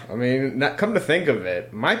 Yeah, I mean, come to think of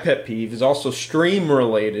it, my pet peeve is also stream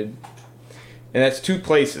related, and that's two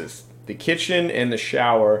places: the kitchen and the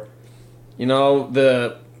shower.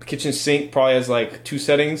 The kitchen sink probably has like two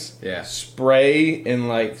settings. Yeah. Spray and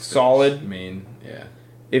like solid. Main. Yeah.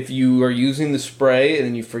 If you are using the spray and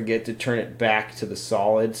then you forget to turn it back to the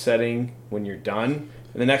solid setting when you're done,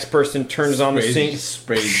 and the next person turns on the sink,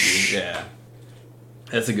 sprays you. Yeah.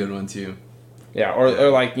 That's a good one too. Yeah, or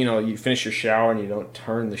like, you finish your shower and you don't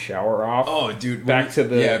turn the shower off. Oh, dude. Back to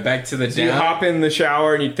the so you hop in the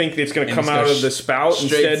shower and you think it's going to come out of the spout.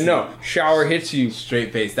 Instead, no. Shower hits you.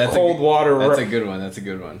 Straight face. That's cold water. That's a good one.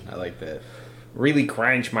 I like that. Really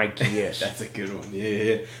grinds my gears. That's a good one.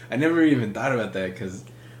 Yeah. I never even thought about that because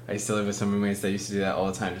I used to live with some roommates that used to do that all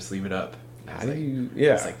the time. Just leave it up. How do you...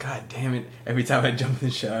 Yeah. It's like, God damn it. Every time I jump in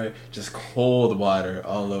the shower, just cold water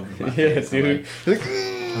all over my face. Dude.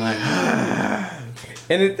 I'm like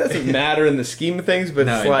and it doesn't matter in the scheme of things, but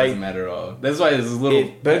it's like... it doesn't matter at all. That's why it's a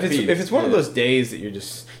little... But if it's one of those days that you're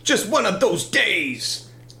just one of those days!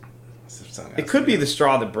 It could be the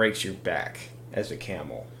straw that breaks your back as a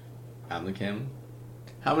camel. I'm the camel?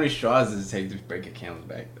 How many straws does it take to break a camel's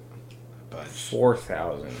back? A bunch.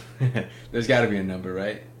 4,000. There's got to be a number,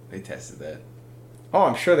 right? They tested that. Oh,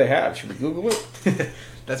 I'm sure they have. Should we Google it?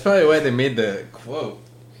 That's probably why they made the quote.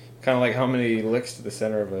 Kind of like how many licks to the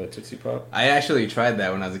center of a Tootsie Pop? I actually tried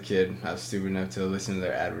that when I was a kid. I was stupid enough to listen to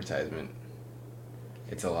their advertisement.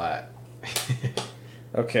 It's a lot.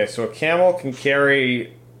 Okay, so a camel can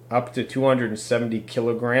carry up to 270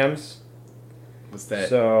 kilograms. What's that?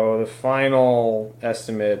 So the final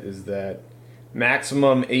estimate is that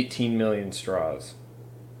maximum 18 million straws.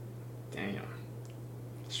 Damn.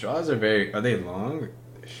 Straws are they long?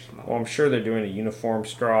 Well, I'm sure they're doing a uniform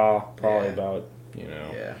straw, probably about,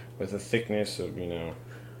 with a thickness of,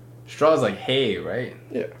 Straw's like hay, right?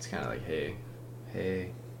 Yeah. It's kind of like hay.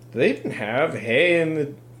 Hay. Do they even have hay in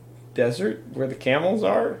the desert where the camels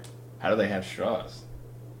are? How do they have straws?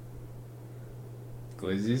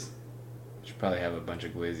 Glizzies? Should probably have a bunch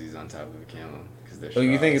of glizzies on top of a camel. Oh,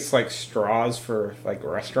 you think it's like straws for like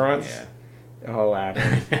restaurants? Yeah. Oh,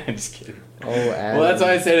 Adam. I'm just kidding. Oh, Adam. Well, that's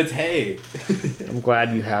why I said it's hay. I'm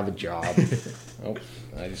glad you have a job. Oh,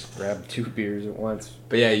 I just grabbed 2 beers at once.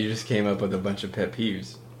 But yeah, you just came up with a bunch of pet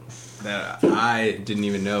peeves that I didn't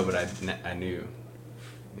even know, but I knew.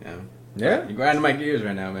 Yeah? You're grinding my gears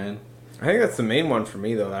right now, man. I think that's the main one for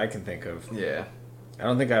me, though, that I can think of. Yeah. I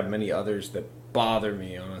don't think I have many others that bother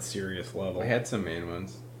me on a serious level. I had some main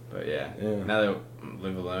ones. But yeah. Now that I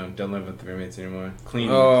live alone, don't live with roommates anymore.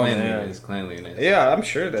 Cleanliness. Yeah, I'm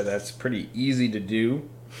sure that's pretty easy to do.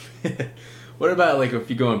 What about like if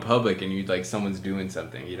you go in public and you like someone's doing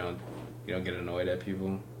something, you don't get annoyed at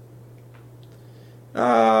people?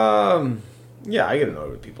 Yeah, I get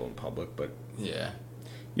annoyed with people in public, but yeah,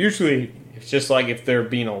 usually it's just like if they're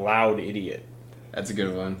being a loud idiot. That's a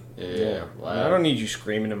good one. Yeah. I don't need you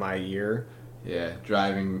screaming in my ear. Yeah,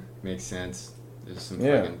 driving makes sense. There's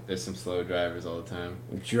some slow drivers all the time.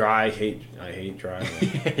 I hate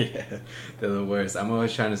driving. Yeah, they're the worst. I'm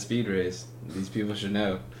always trying to speed race. These people should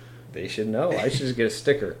know. They should know. I should just get a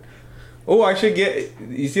sticker. Oh, I should get...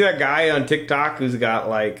 You see that guy on TikTok who's got,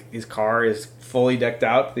 like, his car is fully decked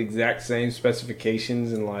out, the exact same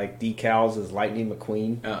specifications and, like, decals as Lightning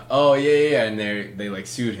McQueen? Yeah. And they like,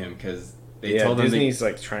 sued him because they told him... Disney's,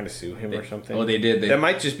 like, trying to sue him or something. Oh, they did. That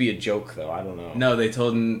might just be a joke, though. I don't know. No, they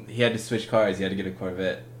told him he had to switch cars. He had to get a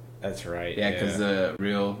Corvette. That's right. Yeah, because the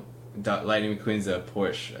real Lightning McQueen's a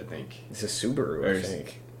Porsche, I think. It's a Subaru, I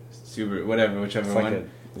think. Subaru, whichever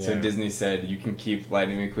one. So Disney said you can keep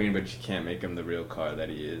Lightning McQueen, but you can't make him the real car that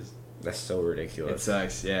he is. That's so ridiculous. It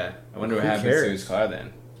sucks. Yeah, I wonder what happens to his car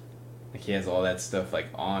then. Like he has all that stuff like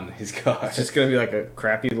on his car. It's just gonna be like a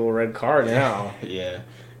crappy little red car now. Yeah,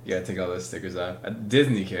 you gotta take all those stickers off.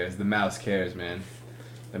 Disney cares. The mouse cares, man.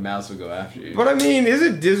 The mouse will go after you. But I mean,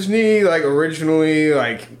 isn't Disney like originally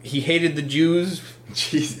like he hated the Jews?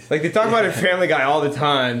 Jesus. Like they talk about in Family Guy all the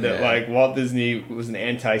time that like Walt Disney was an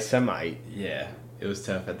anti-Semite. Yeah. It was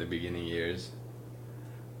tough at the beginning years.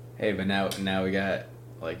 Hey, but now we got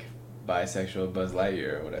like bisexual Buzz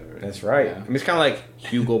Lightyear or whatever. That's right. I mean, it's kind of like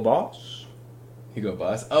Hugo Boss. Hugo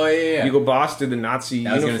Boss. Oh yeah. Hugo Boss did the Nazi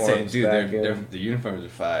uniforms. I was gonna say, dude, the uniforms are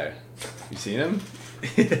fire. You seen them?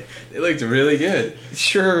 They looked really good.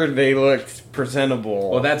 Sure, they looked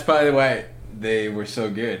presentable. Well, that's probably why they were so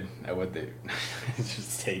good at what they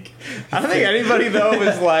just take. I don't think anybody though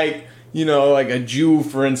was like. You know, like a Jew,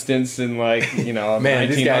 for instance, in like, you know,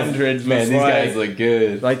 1900s. These guys look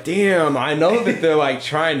good. Like, damn, I know that they're like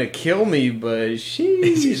trying to kill me, but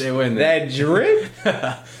sheesh, they win that drip.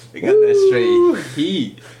 They got that straight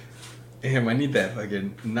heat. Damn, I need that fucking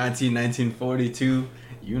 1942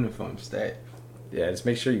 uniform stat. Yeah, just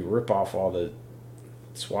make sure you rip off all the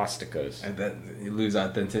swastikas. And that you lose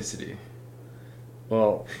authenticity.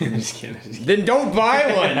 Well, I'm just kidding. Then don't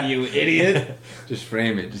buy one, you idiot. Just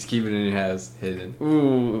frame it. Just keep it in your house, hidden.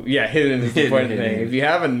 Ooh, yeah, hidden is the important thing. If you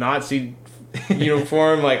have a Nazi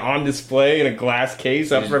uniform like on display in a glass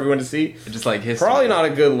case up for everyone to see, just like history. Probably not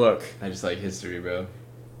a good look. I just like history, bro.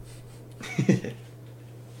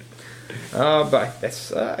 But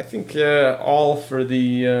that's I think all for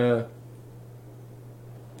the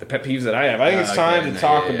pet peeves that I have. I think it's time to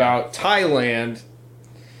talk about Thailand,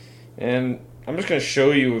 and I'm just going to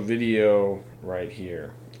show you a video right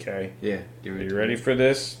here, okay? Yeah. Are you ready for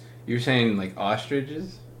this? You're saying, like,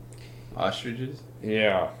 ostriches? Ostriches?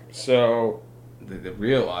 Yeah. So... The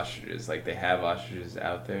real ostriches, like, they have ostriches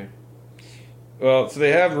out there? Well, so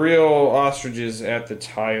they have real ostriches at the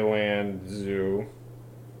Thailand Zoo.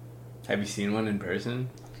 Have you seen one in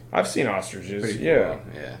person? I've seen ostriches, Pretty cool.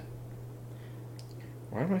 Yeah.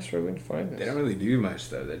 Why am I struggling to find this? They don't really do much,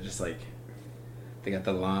 though. They're just, like... They got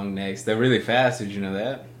the long necks. They're really fast. Did you know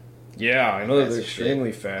that? Yeah, I know that they're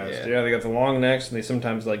extremely fast. Yeah, they got the long necks, and they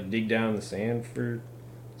sometimes like dig down in the sand for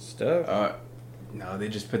stuff. No, they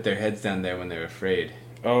just put their heads down there when they're afraid.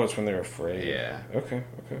 Oh, it's when they're afraid. Yeah. Okay.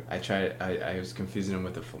 I was confusing them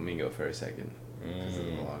with a flamingo for a second because of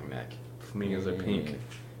the long neck. Flamingos are pink.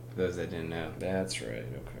 For those that didn't know. That's right.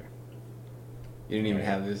 Okay. You didn't even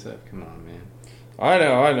have this up. Come on, man. I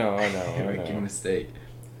know. You're making a mistake.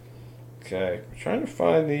 Okay, I'm trying to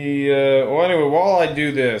find the... well, anyway, while I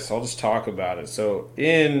do this, I'll just talk about it. So,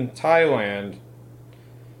 in Thailand,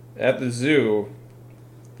 at the zoo,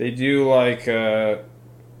 they do, like,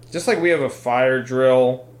 just like we have a fire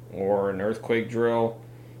drill or an earthquake drill,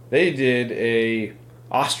 they did a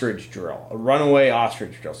ostrich drill, a runaway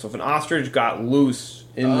ostrich drill. So, if an ostrich got loose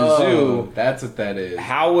in the zoo... That's what that is.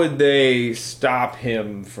 How would they stop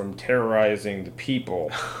him from terrorizing the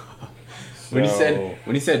people? When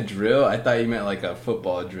you said drill, I thought you meant like a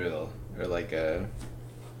football drill or like a.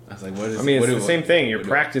 I was like, what is? I mean, it's the same thing. You're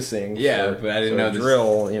practicing. Yeah, but I didn't know this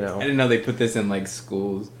drill. You know, I didn't know they put this in like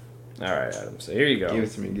schools. All right, Adam. So here you go. Give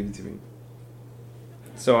it to me.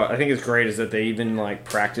 So I think it's great is that they even like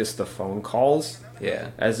practice the phone calls. Yeah.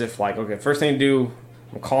 As if like, okay, first thing to do,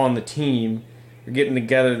 I'm calling the team. You're getting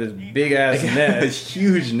together this big ass net, this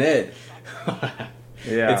huge net.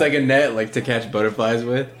 Yeah. It's like a net like to catch butterflies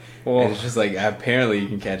with. Well, and it's just like apparently you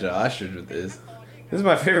can catch an ostrich with this. This is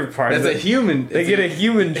my favorite part. That's a human. They get a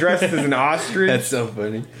human dressed as an ostrich. That's so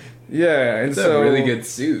funny. Yeah, and it's a really good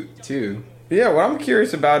suit too. Yeah, what I'm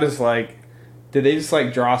curious about is like, Did they just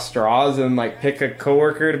like draw straws and like pick a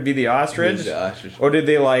coworker to be the ostrich? Or did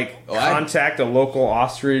they like contact a local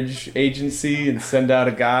ostrich agency and send out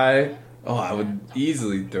a guy? Oh, I would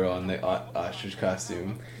easily throw on the ostrich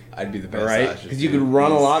costume. I'd be the best ostrich. Because you could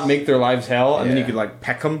run a lot, make their lives hell, and then you could like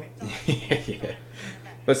peck them. Yeah.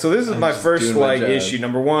 But so this is my first like issue.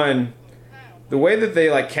 Number one, the way that they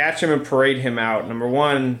like catch him and parade him out. Number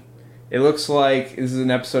one, it looks like this is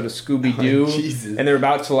an episode of Scooby-Doo, and they're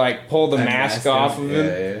about to like pull the mask off of him.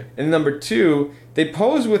 Yeah. And number two, they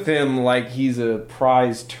pose with him like he's a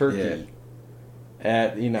prize turkey.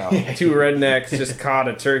 At two rednecks just caught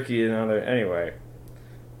a turkey and anyway,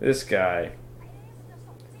 this guy.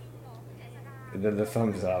 The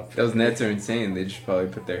thumbs up. Those nets are insane. They just probably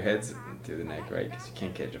put their heads through the neck, right? Because you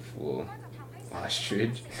can't catch a full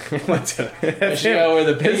ostrich. What's up? That's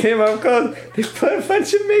him up close. They put a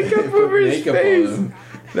bunch of makeup over his face.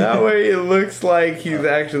 That way it looks like he's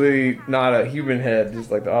actually not a human head,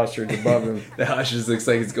 just like the ostrich above him. The ostrich looks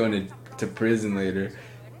like it's going to prison later.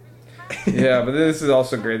 Yeah, but this is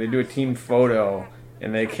also great. They do a team photo,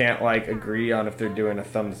 and they can't like agree on if they're doing a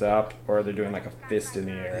thumbs up or they're doing like a fist in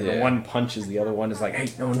the air. And the one punches the other one is like, hey,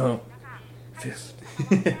 no, fist.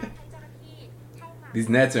 These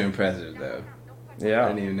nets are impressive, though. Yeah, I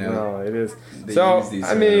didn't even know. No, it is. They use these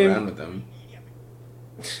around with them.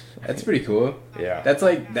 That's pretty cool. Yeah,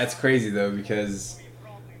 that's crazy though, because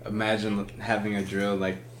imagine having a drill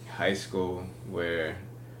like high school where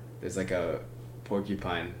there's like a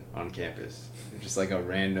porcupine on campus, just like a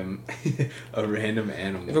random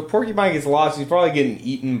animal. If a porcupine gets lost, he's probably getting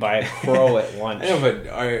eaten by a crow at lunch. I know, but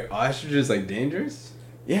are ostriches like dangerous?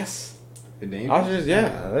 Yes. They're dangerous? Ostriches,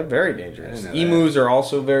 yeah, they're very dangerous. Emus are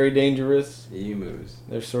also very dangerous. Emus.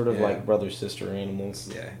 They're sort of like brother-sister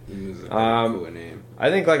animals. Yeah, emus are a cool name. I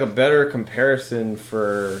think like a better comparison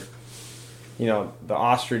for the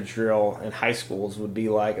ostrich drill in high schools would be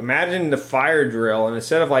like, imagine the fire drill, and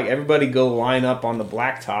instead of like everybody go line up on the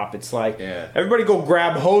blacktop, it's like everybody go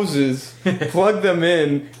grab hoses, plug them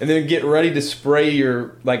in, and then get ready to spray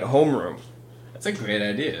your like homeroom. That's a great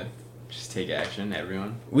idea. Just take action,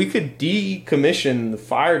 everyone. We could decommission the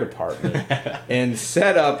fire department and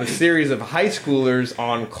set up a series of high schoolers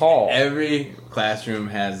on call. Every classroom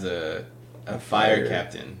has a fire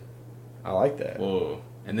captain. I like that. Whoa.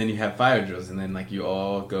 And then you have fire drills, and then like you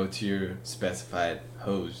all go to your specified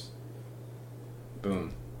hose.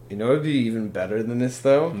 Boom. You know what would be even better than this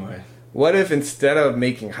though? What if instead of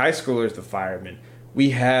making high schoolers the firemen, we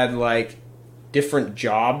had like different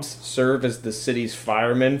jobs serve as the city's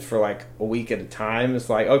firemen for like a week at a time? It's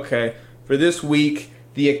like, okay, for this week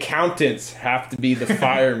the accountants have to be the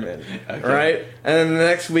firemen, right? And then the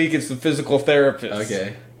next week it's the physical therapists.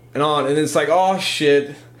 Okay. And it's like, oh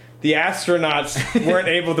shit, the astronauts weren't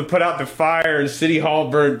able to put out the fire and City Hall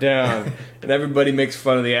burnt down. And everybody makes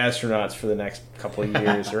fun of the astronauts for the next couple of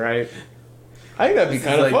years, right? I think that'd be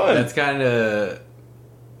kind of fun. That's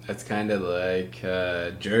kind of like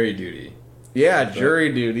jury duty. Yeah,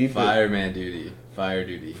 jury duty. Fireman duty. Fire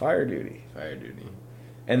duty. Fire duty. Fire duty.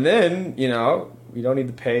 And then, we don't need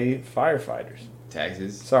to pay firefighters.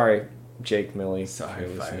 Taxes. Sorry, Jake Milley. Sorry,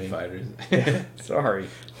 firefighters. Sorry.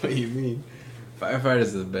 What do you mean?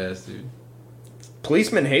 Firefighters are the best, dude.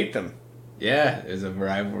 Policemen hate them. Yeah, there's a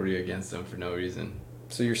rivalry against them for no reason.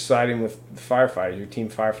 So you're siding with the firefighters. You're team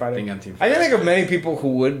firefighter? I think I'm team firefighter. I can't think of many people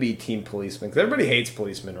who would be team policemen, because everybody hates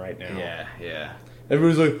policemen right now. Yeah.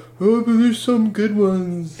 Everybody's like, oh, but there's some good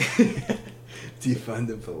ones. Defund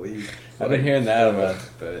the police. I've been hearing that about,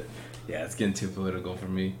 but yeah, it's getting too political for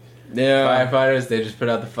me. Yeah. Firefighters, they just put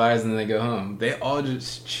out the fires and then they go home. They all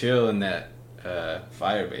just chill in that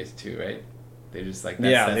fire base too, right? They just like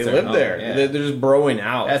they live there. Yeah. They're just broing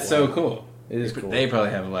out. That's so cool. It is cool. They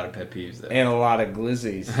probably have a lot of pet peeves though, and a lot of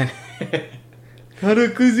glizzies. Got a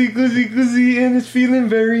glizzy, and it's feeling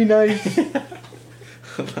very nice. A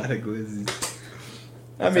lot of glizzies.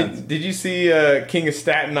 Did you see King of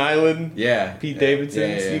Staten Island? Yeah, Pete Davidson.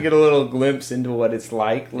 Yeah. So you get a little glimpse into what it's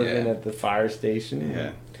like living at the fire station.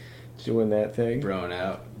 Yeah, doing that thing, broing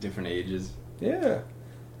out, different ages. Yeah.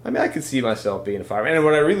 I could see myself being a fireman. And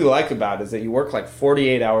what I really like about it is that you work like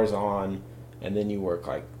 48 hours on, and then you work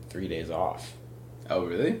like 3 days off. Oh,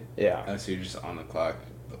 really? Yeah. Oh, so you're just on the clock.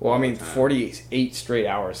 48 straight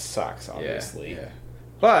hours sucks, obviously. Yeah.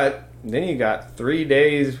 But then you got 3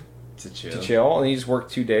 days to chill, and you just work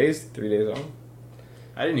 2 days, 3 days off.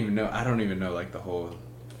 I don't even know like the whole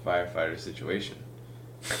firefighter situation.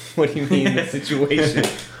 What do you mean the situation?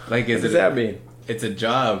 Like, what does that mean? It's a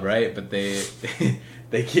job, right? But they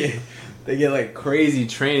get like crazy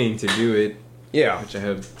training to do it, Yeah. Which I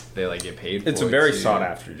hope they like get paid for. It's a very too. sought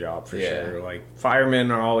after job for sure. Like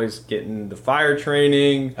firemen are always getting the fire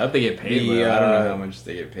training. I hope they get paid. I don't know how much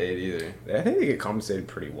they get paid either. I think they get compensated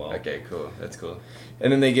pretty well. Okay, cool. That's cool.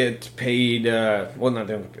 And then they get paid. Well, not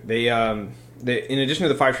them. They in addition to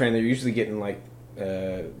the fire training, they're usually getting like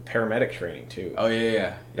paramedic training too. Oh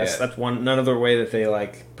yeah. That's one another way that they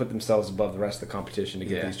like put themselves above the rest of the competition to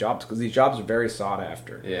get these jobs, because these jobs are very sought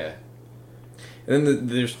after. Yeah. And then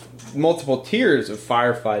there's multiple tiers of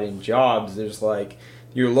firefighting jobs. There's like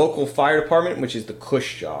your local fire department, which is the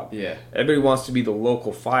cush job. Yeah. Everybody wants to be the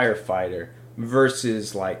local firefighter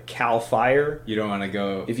versus like Cal Fire. You don't want to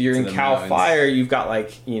go. If you're in Cal Fire, you've got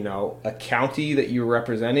like, a county that you're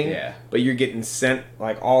representing. Yeah. But you're getting sent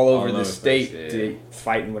like all over the state to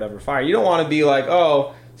fight in whatever fire. You don't want to be like,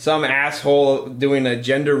 oh, some asshole doing a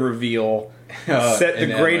gender reveal. Set the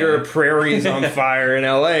greater LA. Prairies on fire in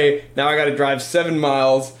LA. Now I got to drive 7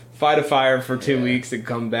 miles, fight a fire for 2 weeks, and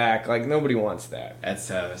come back. Like, nobody wants that.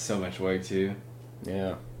 That's so much work, too.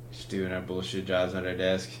 Yeah. Just doing our bullshit jobs on our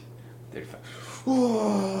desk.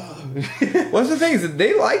 Well, that's the thing is that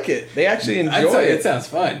they like it. They actually enjoy it. It sounds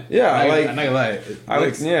fun. Yeah. I'm not gonna lie.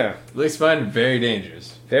 It looks fun, very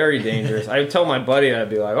dangerous. Very dangerous. I would tell my buddy, I'd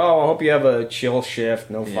be like, oh, I hope you have a chill shift,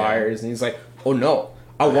 no fires. And he's like, oh, no.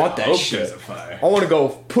 I want that shit. There's a fire. I want to go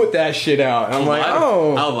put that shit out. And I'm like,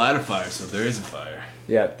 oh. I'll light a fire, so there is a fire.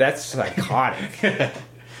 Yeah, that's psychotic.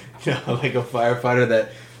 Like a firefighter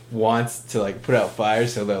that wants to like put out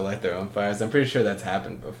fires so they'll light their own fires. I'm pretty sure that's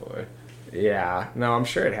happened before. Yeah, no, I'm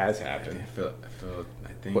sure it has happened. I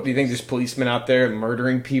think. What do you think? There's policemen out there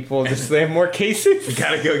murdering people just so they have more cases? We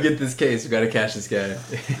gotta go get this case. We gotta catch this guy.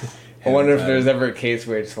 I wonder if there's ever a case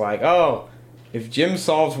where it's like, oh, if Jim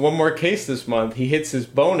solves one more case this month, he hits his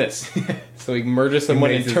bonus. So he murders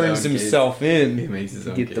someone and turns himself in. He makes his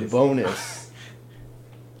own get case. The bonus.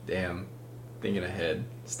 Damn. Thinking ahead.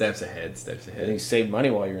 Steps ahead. And you save money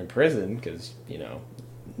while you're in prison because,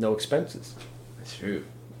 no expenses. That's true.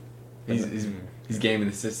 He's gaming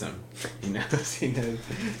the system. He knows.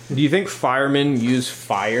 Do you think firemen use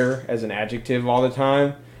fire as an adjective all the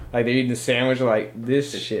time? Like they're eating a sandwich, like,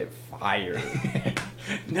 this shit fire.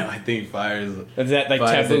 No, I think fire is that like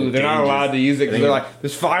taboo. They're not allowed to use it because they're like,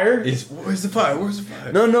 there's fire? Where's the fire? Where's the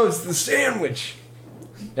fire? No, it's the sandwich.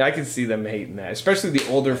 Yeah, I can see them hating that. Especially the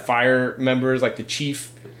older fire members, like the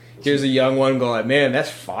chief. Here's a young one going like, man, that's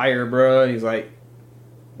fire, bro. And he's like,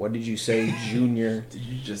 what did you say, Junior? Did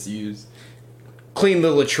you just use... Clean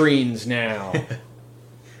the latrines now.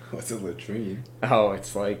 What's a latrine? Oh,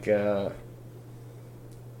 it's like a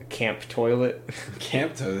camp toilet.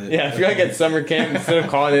 Camp toilet? Yeah, I feel like at summer camp, instead of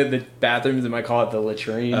calling it the bathrooms, they might call it the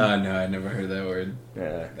latrine. No, I never heard that word.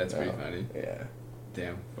 Yeah. That's pretty funny. Yeah.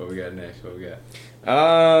 Damn. What we got next? Are we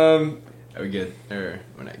good? Or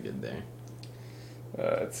we're not good there.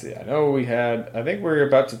 Let's see. I think we're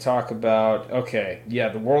about to talk about,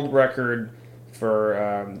 the world record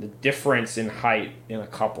for the difference in height in a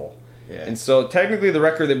couple. Yeah. And so technically the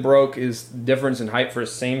record they broke is difference in height for a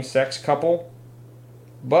same-sex couple.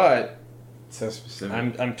 But so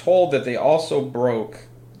specific. I'm told that they also broke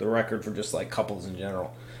the record for just like couples in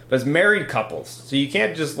general. But it's married couples. So you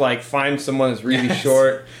can't just like find someone that's really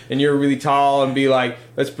short and you're really tall and be like,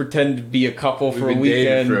 let's pretend to be a couple for a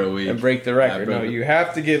weekend and break the record. No, you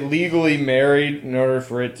have to get legally married in order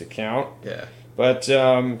for it to count. Yeah. But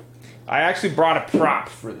I actually brought a prop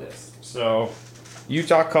for this. So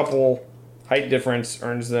Utah couple height difference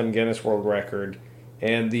earns them Guinness World Record.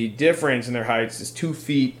 And the difference in their heights is 2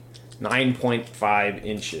 feet, 9.5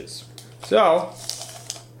 inches. So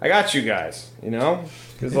I got you guys,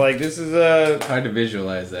 Because, this is it's hard to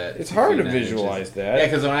visualize that. It's hard to visualize that. Yeah,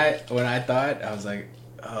 because when I thought, I was like,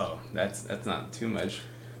 oh, that's not too much.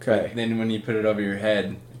 Okay. But then when you put it over your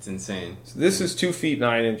head, it's insane. So this is 2 feet,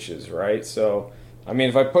 9 inches, right? So,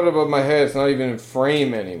 if I put it above my head, it's not even in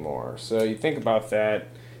frame anymore. So you think about that.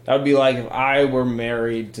 That would be like if I were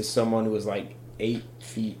married to someone who was, 8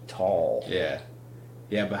 feet tall. Yeah.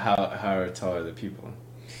 Yeah, but how tall are the people?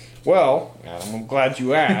 Well, Adam, I'm glad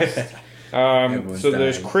you asked. So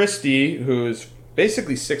there's Christy, who's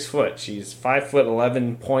basically 6 foot. She's 5 foot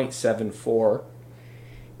 11.74,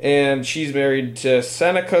 and she's married to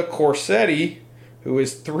Seneca Corsetti, who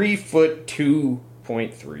is 3 foot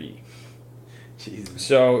 2.3. Jesus.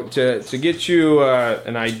 So to get you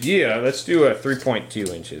an idea, let's do a 3.2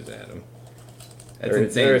 inches, Adam. That's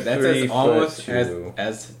insane. That's almost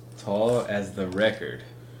as tall as the record.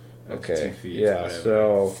 Okay. 2 feet. Yeah. Whatever.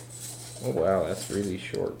 So. Oh wow, that's really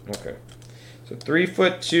short. Okay. So 3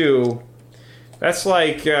 foot 2. That's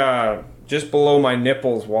like just below my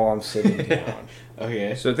nipples while I'm sitting down.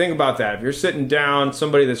 Okay. So think about that. If you're sitting down,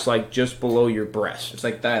 somebody that's like just below your breast. It's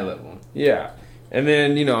like thigh level. Yeah. And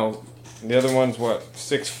then, you know, the other one's what,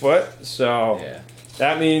 6 foot? So Yeah.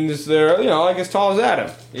 that means they're, you know, like as tall as Adam.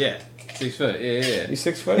 Yeah. 6 foot. Yeah. You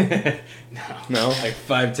 6 foot? No. Like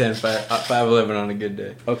 5'10", 5'11" on a good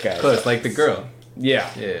day. Okay. Close, like the girl. Yeah.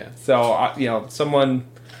 Yeah. So, you know, someone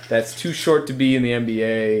that's too short to be in the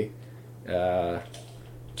NBA,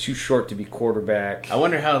 too short to be quarterback. I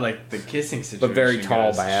wonder how, like, the kissing situation But very tall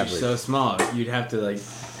goes. by She's average. so small, you'd have to, like,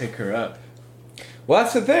 pick her up. Well,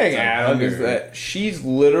 that's the thing, It's like Adam, hugger. is that she's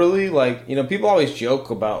literally, like, you know, people always joke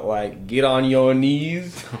about, like, get on your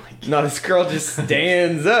knees. Oh my God. No, this girl just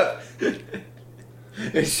stands up.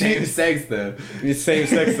 It's same sex, though. The same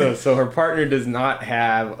sex, though, so her partner does not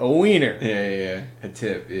have a wiener Yeah. A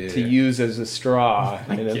tip, yeah. to use as a straw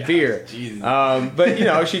in a God, beer. Jesus. But, you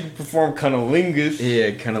know, she can perform cunnilingus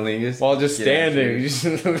Yeah, cunnilingus. while just Get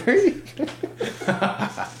standing.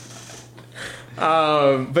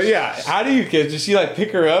 But yeah, how do you kiss? Does she like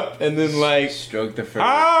pick her up and then like Stroke the fur.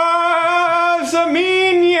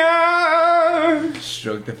 Saminia?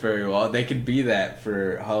 Stroke the furry wall. They could be that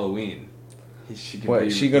for Halloween. She could What, be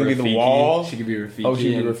is she gonna be the Rafiki. wall? She could be Rafiki. Oh, she'd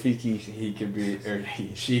be and Rafiki. He could be, or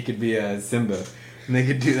she could be Simba. And they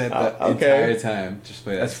could do that the Okay. entire time. Just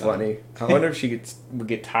play that That's song. funny. I wonder if she would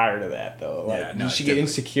get tired of that though. Like, Yeah, no, does she get definitely.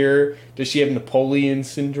 insecure? Does she have Napoleon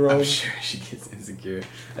syndrome? I'm sure she gets insecure.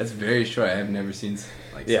 That's very short. I have never seen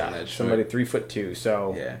like Yeah, that short. somebody 3'2".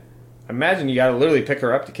 So Yeah. imagine you got to literally pick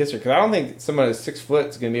her up to kiss her because I don't think somebody that's 6 foot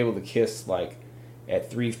is gonna be able to kiss like at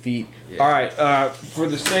 3 feet. Yeah. All right, for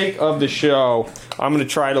the sake of the show, I'm gonna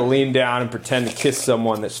try to lean down and pretend to kiss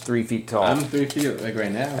someone that's 3 feet tall. I'm 3 feet like right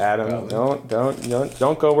now. Adam, probably.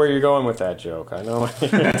 don't go where you're going with that joke. I know. What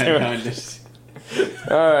you're No, doing. I'm just-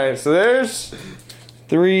 All right, so there's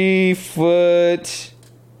 3 foot.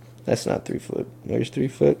 That's not 3 foot. There's 3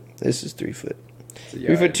 foot. This is 3 foot.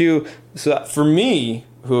 it's a 3'2". So for me,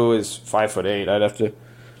 who is 5'8", I'd have to.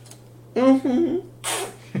 Oh,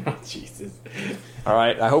 Jesus. All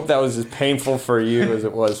right, I hope that was as painful for you as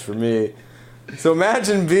it was for me. So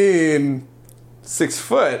imagine being 6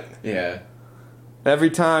 foot. Yeah. Every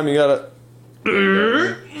time you gotta.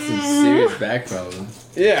 Some serious back problems.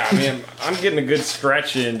 Yeah, I mean, I'm getting a good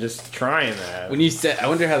stretch in just trying that. When you said, I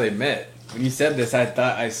wonder how they met. When you said this, I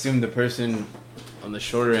assumed the person on the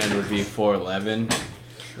shorter end would be 4'11".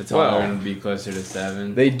 The taller Well, end would be closer to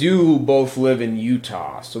 7. They do both live in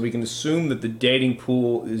Utah, so we can assume that the dating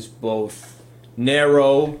pool is both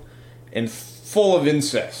narrow and full of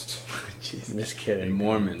incest. Jeez. I'm just kidding. And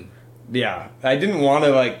Mormon. Yeah, I didn't want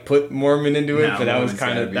to like put Mormon into it, No, but that was Mormon's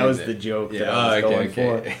kind gotta of be that in was there. the joke Yeah, that I was going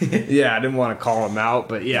okay. for. Yeah, I didn't want to call him out,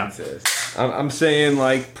 but yeah, Incest. I'm saying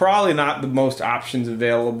like probably not the most options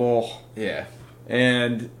available, Yeah.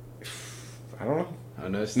 and I don't know, Oh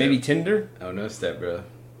no, step. maybe Tinder, Oh no, step, bro.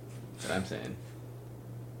 That's what I'm saying.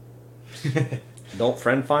 adult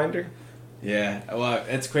friend finder. Yeah. Well,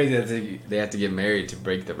 it's crazy that they have to get married to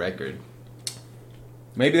break the record.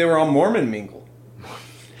 Maybe they were on Mormon Mingle.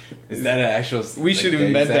 Is that an actual? We should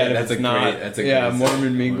invent that. If That's it's a not. great. That's a yeah, great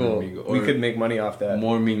Mormon Mingle. Mormon Mingle. We Or could make money off that.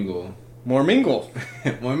 More mingle. More Mingle.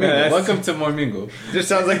 More Yeah, mingle. that's- Welcome to more mingle. Just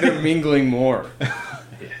sounds like they're mingling more.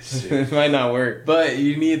 It might not work. But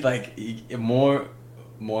you need like more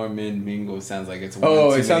Mormon mingle sounds like it's one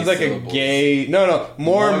Oh, too it sounds many like syllables. a gay. No,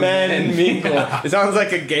 more men mingle. It sounds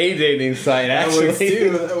like a gay dating site. That Actually, works too.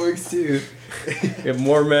 That works too. We have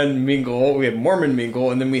more men mingle. We have Mormon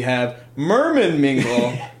mingle, and then we have Merman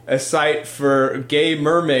mingle, a site for gay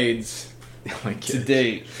mermaids Oh my to god.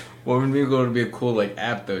 date. Mormon mingle would be a cool like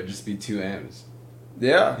app though. It'd just be 2 M's.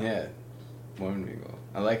 Yeah, Yeah. Mormon mingle.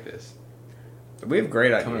 I like this. we have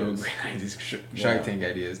great Coming up ideas. with great ideas. Shark Yeah. Tank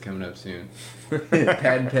ideas coming up soon.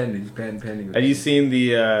 Patent pending. Patent pending. Have you seen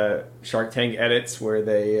the Shark Tank edits where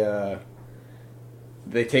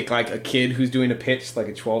they take like a kid who's doing a pitch, like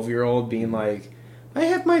a 12-year-old, being like, "I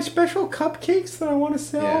have my special cupcakes that I want to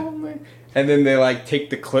sell," Yeah. and then they like take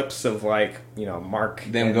the clips of like Mark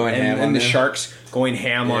Them going ham and on the them? sharks going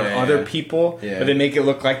ham on Yeah, other yeah. people, Yeah. but they make it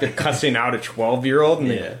look like they're cussing out a 12-year-old, and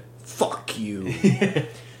Yeah. they fuck you.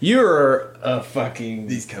 You're a fucking.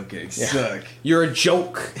 These cupcakes Yeah. suck. You're a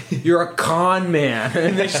joke. You're a con man.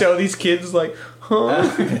 And they show these kids like, huh?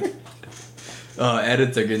 Oh,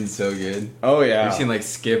 edits are getting so good. Oh yeah. Have you seen like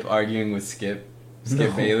Skip arguing with Skip No.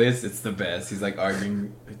 Bayless? It's the best. He's like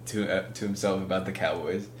arguing to himself about the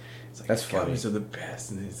Cowboys. It's like, That's the Cowboys funny. are the best,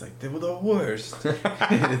 and he's like, they were the worst.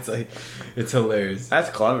 And it's like, it's hilarious. That's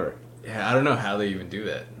clever. Yeah, I don't know how they even do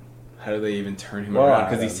that. How do they even turn him Well, around?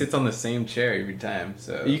 Because he I- sits on the same chair every time.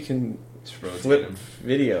 So You can. Just rotate flip them.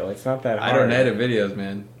 video. It's not that hard. I don't edit videos,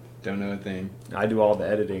 man. Don't know a thing. I do all the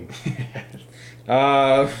editing.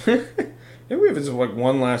 Maybe we have just like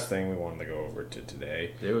one last thing we wanted to go over to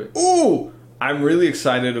today. Do it. Ooh! I'm really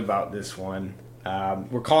excited about this one.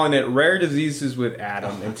 We're calling it Rare Diseases with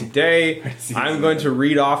Adam. And today, I'm going to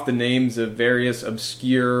read off the names of various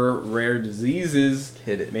obscure rare diseases.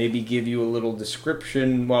 Hit it. Maybe give you a little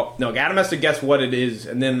description. Well, no, Adam has to guess what it is,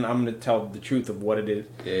 and then I'm going to tell the truth of what it is.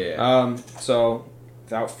 Yeah. So,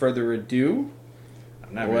 without further ado,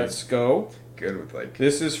 let's go. Good with like...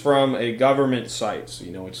 This is from a government site, so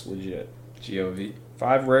you know it's legit. GOV.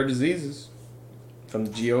 5 rare diseases from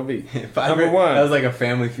the GOV. Number 1. That was like a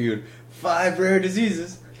Family Feud. 5 rare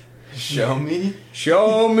diseases. Show me.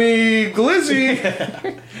 Show me glizzy.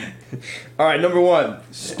 All right, number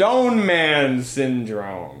 1. Stone Man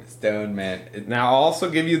syndrome. Stone Man. Now, I'll also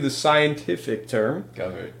give you the scientific term.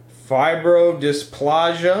 Covered.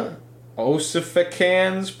 Fibrodysplasia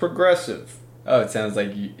ossificans progressive. Oh, it sounds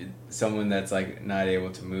like someone that's like not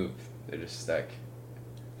able to move. They're just stuck.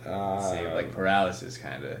 Same, like paralysis,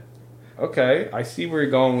 kind of. Okay, I see where you're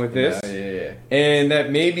going with this. Yeah. And that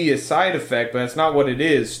may be a side effect, but that's not what it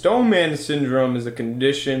is. Stone Man syndrome is a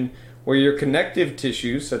condition where your connective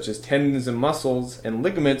tissues, such as tendons and muscles and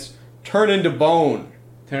ligaments, turn into bone.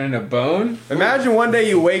 Turn into bone? Imagine one day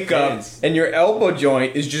you wake up and your elbow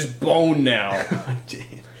joint is just bone now.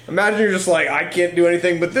 Imagine you're just like, I can't do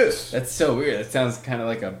anything but this. That's so weird. That sounds kind of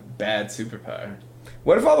like a bad superpower.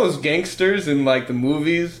 What if all those gangsters in like the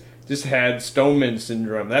movies just had Stoneman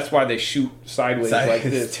syndrome? That's why they shoot sideways like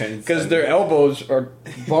this, because their elbows are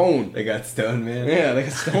bone. They got Stone Man? Yeah, they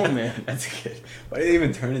got Stone Man. That's good. Why do they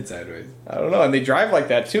even turn it sideways? I don't know, and they drive like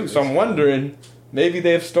that too, so I'm wondering, maybe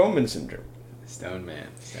they have Stoneman syndrome. Stone Man.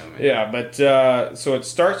 Yeah, but so it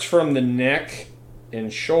starts from the neck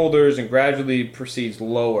and shoulders and gradually proceeds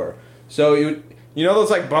lower. So you know those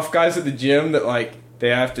like buff guys at the gym that like they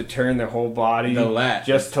have to turn their whole body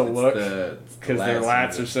just to look because their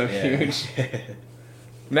lats are so huge.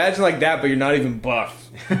 Imagine like that, but you're not even buff.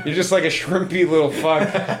 You're just like a shrimpy little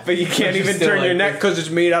fuck, but you can't even turn like your neck because it's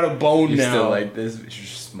made out of bone now. Still like this, but you're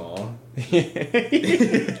small. But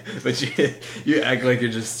you act like you're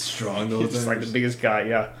just strong the whole time. Just like the biggest guy,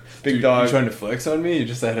 yeah. Big dog. You trying to flex on me? You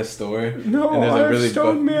just at a store? No, and there's a really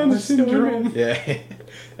Stone Man syndrome. Yeah,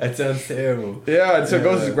 that sounds terrible. Yeah, and so it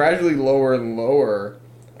goes gradually lower and lower.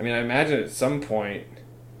 I mean, I imagine at some point...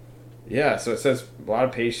 Yeah, so it says a lot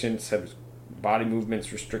of patients have body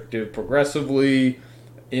movements restrictive progressively,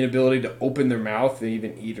 inability to open their mouth and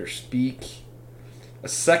even eat or speak. A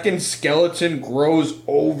second skeleton grows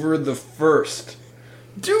over the first.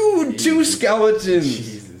 Dude, 2 skeletons!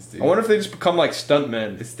 Jesus, dude. I wonder if they just become like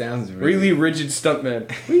stuntmen. It sounds really rigid stuntmen.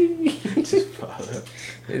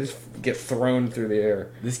 They just get thrown through the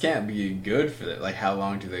air. This can't be good for them. Like, how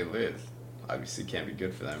long do they live? Obviously, can't be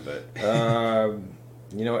good for them, but...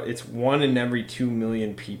 You know, it's 1 in every 2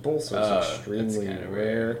 million people, so it's extremely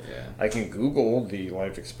rare. Yeah. I can Google the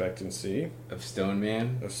life expectancy of Stone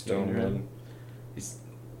Man.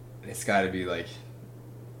 It's got to be like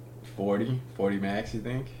 40 max, you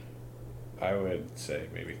think? I would say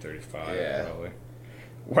maybe 35, probably.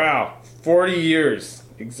 Wow, 40 years,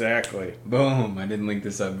 exactly. Boom, I didn't link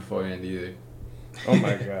this up beforehand either. Oh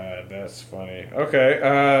my god, that's funny.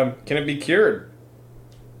 Okay, can it be cured?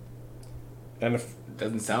 And if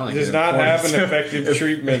doesn't sound like it does not have an effective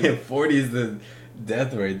treatment. If 40 is the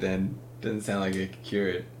death rate, then doesn't sound like it could cure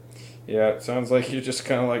it. Yeah, it sounds like you're just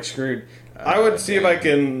kind of like screwed. I would see if I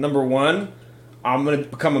can, number 1, I'm going to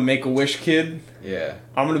become a Make-A-Wish kid. Yeah.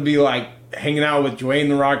 I'm going to be like hanging out with Dwayne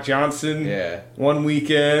The Rock Johnson one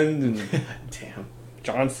weekend and damn,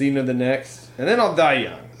 John Cena the next. And then I'll die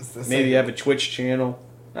young. Maybe have a Twitch channel.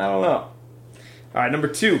 I don't know. All right, number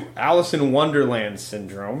 2, Alice in Wonderland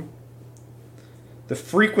syndrome. The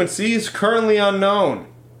frequency is currently unknown.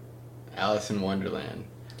 Alice in Wonderland.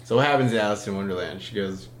 So what happens in Alice in Wonderland?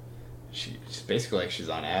 She's basically like she's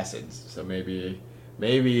on acids. So maybe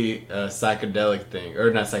a psychedelic thing, or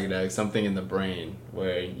not psychedelic, something in the brain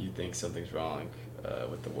where you think something's wrong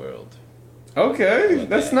with the world. Okay,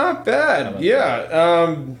 that's not bad.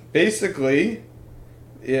 Yeah, basically,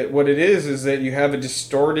 what it is that you have a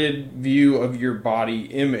distorted view of your body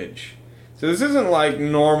image. So this isn't like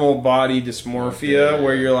normal body dysmorphia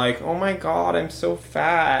where you're like, oh my god, I'm so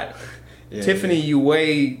fat. Tiffany, you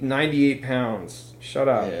weigh 98 pounds. Shut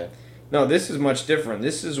up. Yeah. No, this is much different.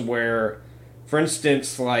 This is where, for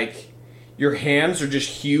instance, like, your hands are just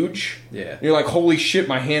huge. Yeah. You're like, holy shit,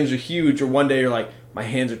 my hands are huge. Or one day you're like, my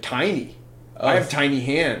hands are tiny. I have tiny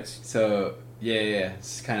hands. So, yeah.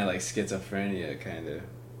 It's kind of like schizophrenia, kind of.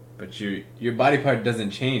 But your body part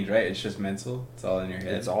doesn't change, right? It's just mental. It's all in your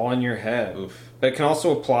head. It's all in your head. Oof. But it can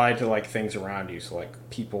also apply to like things around you. So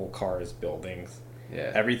like people, cars, buildings.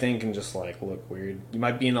 Yeah. Everything can just like look weird. You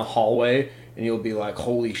might be in a hallway and you'll be like,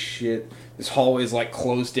 holy shit, this hallway is like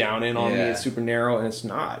closed down in on me. It's super narrow, and it's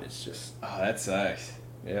not. It's just... Oh, that sucks.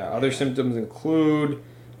 Yeah. Other symptoms include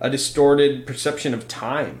a distorted perception of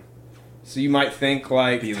time. So you might think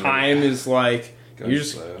like time is like, you're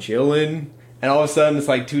just chilling, and all of a sudden it's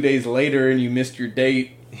like 2 days later and you missed your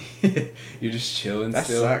date. You're just chilling that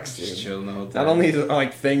still. Sucks, dude. Just chilling the whole time. Not only is it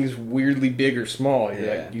like things weirdly big or small,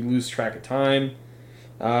 like, you lose track of time.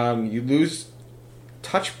 You lose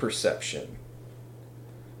touch perception.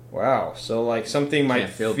 Wow. So like something might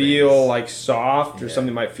feel like soft, or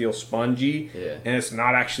something might feel spongy, and it's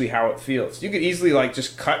not actually how it feels. You could easily like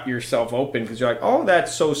just cut yourself open because you're like, oh,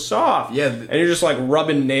 that's so soft. Yeah. And you're just like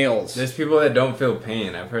rubbing nails. There's people that don't feel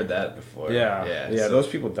pain. I've heard that before. Yeah. So those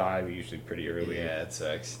people die usually pretty early. Yeah, it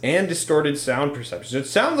sucks. And distorted sound perception. It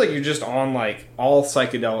sounds like you're just on like all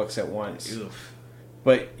psychedelics at once. Oof.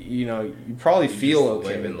 But you probably feel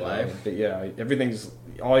okay with life. But yeah, everything's...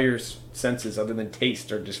 all your senses other than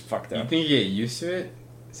taste are just fucked up. You think you get used to it?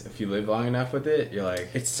 So if you live long enough with it, you're like...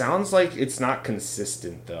 It sounds like it's not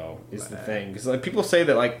consistent, though, is the thing. Because like, people say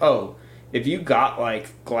that, like, oh, if you got,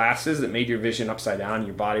 like, glasses that made your vision upside down,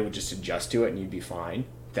 your body would just adjust to it and you'd be fine.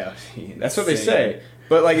 That's what they say.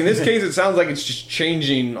 But, like, in this case, it sounds like it's just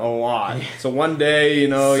changing a lot. So one day,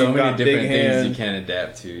 so you've got different big hands. things you can't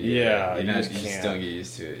adapt to. Yeah, you just don't get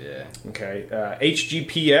used to it, yeah. Okay.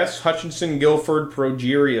 HGPS,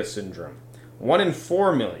 Hutchinson-Gilford-Progeria syndrome. 1 in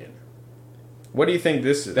 4 million. What do you think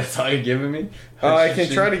this is? That's all you're giving me? I can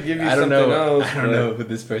try to give you something else. I don't know who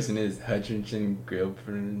this person is.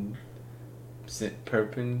 Hutchinson-Gilford...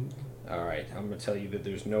 Perpin... Alright, I'm going to tell you that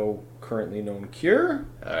there's no currently known cure.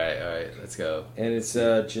 Alright, let's go. And it's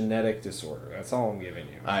a genetic disorder. That's all I'm giving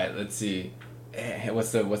you. Alright, let's see.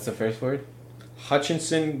 What's the first word?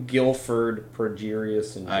 Hutchinson-Gilford-Progeria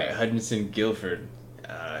syndrome. Alright, Hutchinson-Gilford.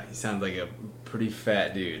 He sounds like a pretty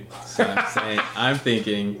fat dude. So I'm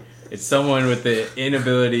thinking it's someone with the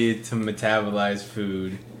inability to metabolize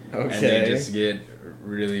food. Okay. And they just get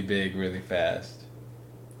really big really fast.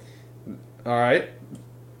 Alright.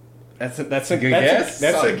 That's a good guess.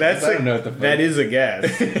 That is a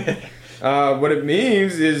guess. What it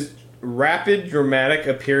means is rapid, dramatic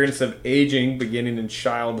appearance of aging beginning in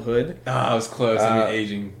childhood. Oh, I was close.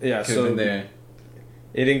 Aging. Yeah, Could've been there.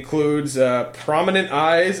 It includes prominent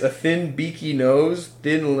eyes, a thin, beaky nose,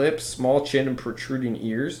 thin lips, small chin, and protruding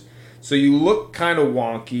ears. So you look kind of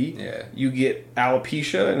wonky. Yeah. You get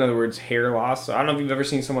alopecia, in other words, hair loss. So I don't know if you've ever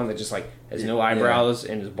seen someone that just like has no eyebrows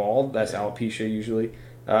and is bald. That's alopecia usually.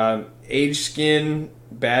 Aged skin,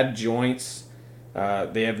 bad joints,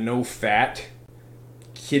 they have no fat,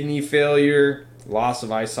 kidney failure, loss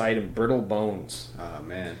of eyesight, and brittle bones. Oh,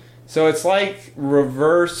 man. So it's like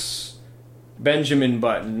reverse Benjamin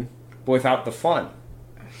Button, but without the fun.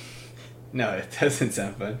 No, it doesn't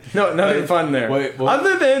sound fun. No, nothing fun there.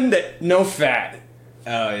 Other than that, no fat.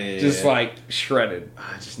 Oh, yeah. Just like shredded.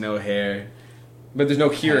 Just no hair. But there's no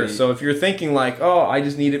cure, so if you're thinking like, oh, I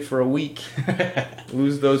just need it for a week,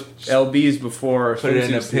 lose those LBs before... Put it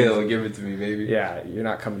in a pill and give it to me, baby. Yeah, you're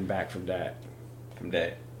not coming back from that.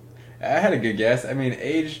 I had a good guess. I mean,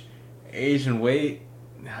 age and weight,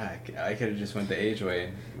 I could have just went the age way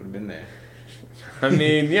and would have been there. I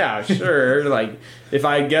mean, yeah, sure. Like, if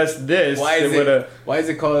I guessed this, why is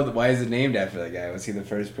it named after that guy? Was he the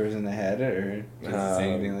first person that had it, or does it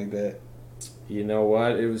say anything like that? You know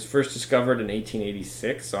what? It was first discovered in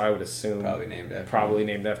 1886, so I would assume probably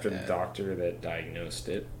named after the doctor that diagnosed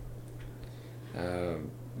it.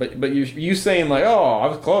 But you saying like, oh, I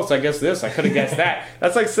was close. I guess this. I could have guessed that.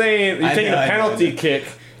 That's like saying you're taking a penalty kick.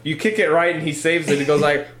 You kick it right and he saves it. He goes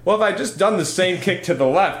like, well, if I just done the same kick to the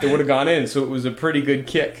left, it would have gone in. So it was a pretty good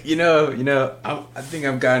kick. You know. I think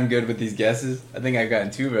I've gotten good with these guesses. I think I've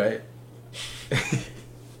gotten 2 right.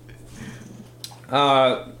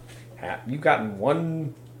 You've gotten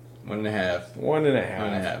 1.5. 1.5. 1.5. 1.5.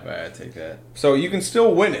 Alright, I'll take that. So you can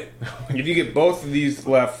still win it if you get both of these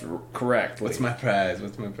left correctly. What's my prize?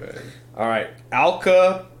 Alright.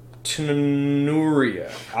 Alkatonuria.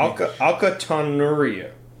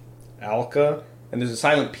 Alkatonuria. Alka, and there's a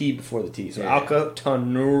silent P before the T. So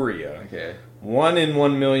alkatonuria. Okay. 1 in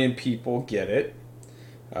 1 million people get it.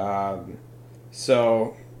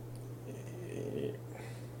 So...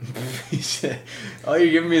 all you're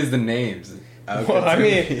giving me is the names. Well, I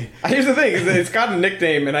mean, here's the thing: is that it's got a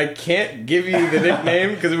nickname, and I can't give you the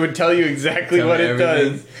nickname because it would tell you exactly what it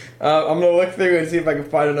does. I'm gonna look through and see if I can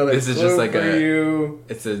find another. This is just like you.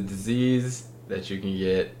 It's a disease that you can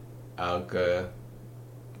get Alka.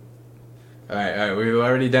 Alright, we've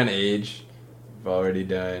already done age. We've already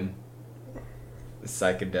done the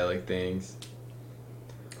psychedelic things.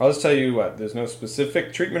 I'll just tell you what, there's no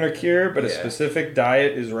specific treatment or cure, but a specific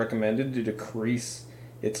diet is recommended to decrease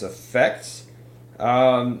its effects.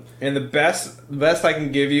 And the best I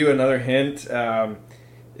can give you, another hint,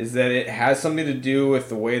 is that it has something to do with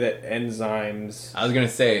the way that enzymes... I was going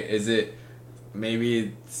to say, is it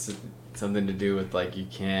maybe something to do with, like, you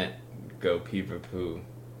can't go pee or poo?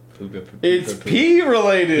 It's pee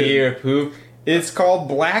related. Pee or poop. It's called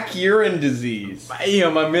black urine disease.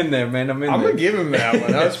 Damn, I'm in there, man. I'm going to give him that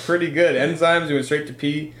one. That was pretty good. Enzymes went straight to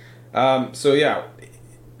pee. So, yeah,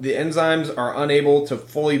 the enzymes are unable to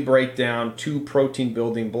fully break down two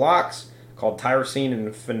protein-building blocks called tyrosine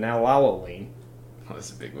and phenylalanine. Oh,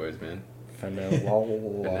 those are big words, man.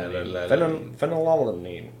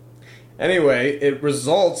 Phenylalanine. Anyway, it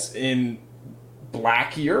results in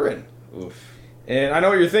black urine. Oof. And I know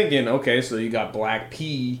what you're thinking. Okay, so you got black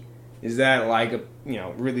pee. Is that like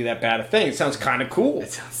really that bad a thing? It sounds kind of cool.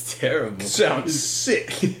 It sounds terrible. It sounds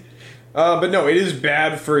sick. But no, it is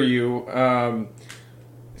bad for you.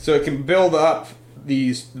 So it can build up.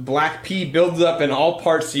 These black pee builds up in all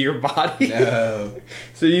parts of your body. No.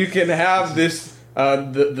 So you can have this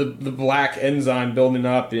the black enzyme building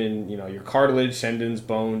up in your cartilage, tendons,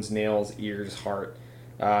 bones, nails, ears, heart.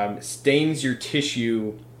 Stains your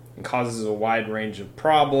tissue and causes a wide range of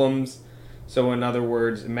problems. So in other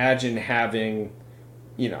words, imagine having,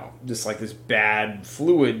 this bad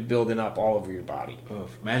fluid building up all over your body.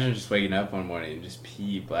 Oof. Imagine just waking up one morning and just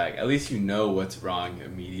pee black. At least you know what's wrong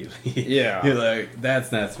immediately. Yeah. You're like,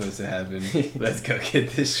 that's not supposed to happen. Let's go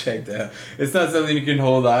get this checked out. It's not something you can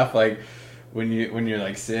hold off like when you're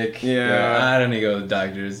like sick. Yeah. I don't need to go to the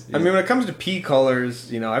doctors. I mean, when it comes to pee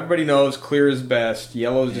colors, everybody knows clear is best.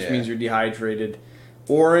 Yellow just means you're dehydrated.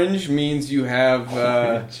 Orange means you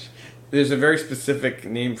have... There's a very specific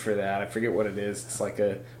name for that. I forget what it is. It's like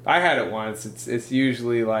I had it once. It's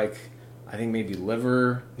usually like, I think maybe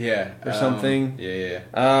liver. Or something. Yeah.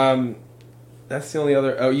 That's the only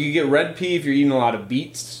other. Oh, you get red pee if you're eating a lot of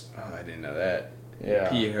beets. Oh, I didn't know that. Yeah.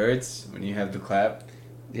 Pee hurts when you have the clap.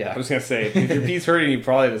 Yeah, I was gonna say if your pee's hurting, you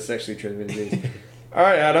probably have a sexually transmitted disease. All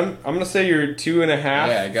right, Adam. I'm gonna say you're 2.5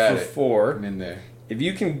 I got for it. 4. I'm in there. If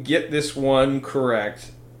you can get this one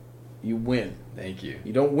correct, you win. Thank you.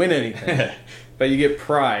 You don't win anything, but you get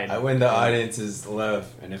pride. I win the audience's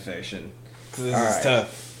love and affection. This is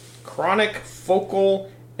tough. Chronic focal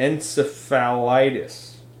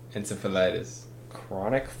encephalitis.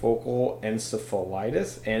 Chronic focal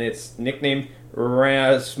encephalitis, and it's nicknamed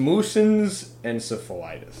Rasmussen's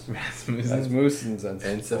encephalitis. Rasmussen's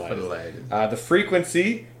encephalitis. The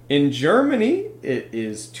frequency in Germany, it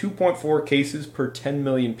is 2.4 cases per 10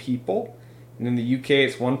 million people. And in the UK,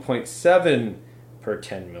 it's 1.7 per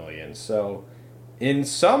 10 million. So, in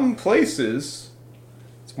some places,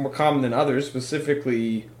 it's more common than others,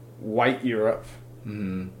 specifically white Europe.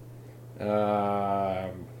 Mm-hmm.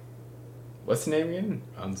 What's the name again?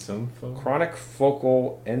 Chronic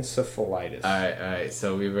focal encephalitis. Alright.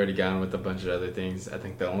 So, we've already gone with a bunch of other things. I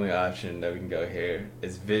think the only option that we can go here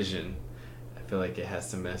is vision. I feel like it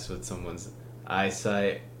has to mess with someone's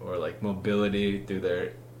eyesight or like mobility through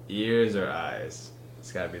their ears or eyes.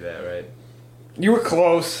 It's gotta be that, right? You were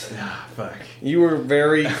close. Ah, fuck. You were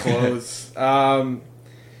very close. So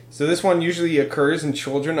this one usually occurs in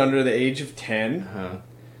children under the age of 10. Uh-huh.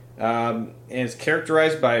 And it's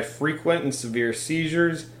characterized by frequent and severe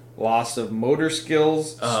seizures, loss of motor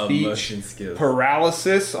skills, speech, motion skills,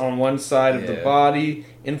 paralysis on one side of the body,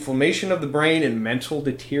 inflammation of the brain, and mental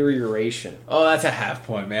deterioration. Oh, that's a half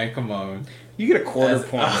point, man. Come on. You get a quarter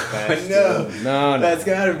point with that. No. That's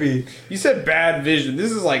gotta be. You said bad vision.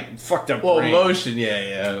 This is like fucked up brain. Motion,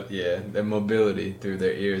 yeah. Their mobility through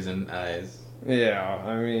their ears and eyes. Yeah,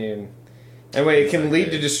 I mean... Anyway, it can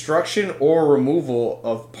lead to destruction or removal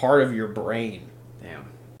of part of your brain. Damn.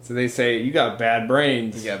 So they say, you got bad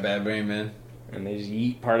brains. You got bad brain, man. And they just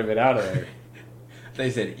eat part of it out of there.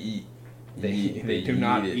 They said eat. They do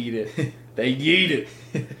not eat it. They yeet it.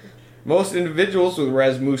 Most individuals with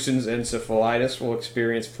Rasmussen's encephalitis will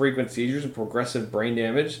experience frequent seizures and progressive brain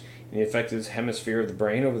damage in the affected hemisphere of the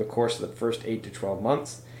brain over the course of the first 8 to 12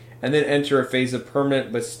 months, and then enter a phase of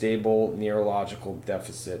permanent but stable neurological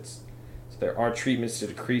deficits. So there are treatments to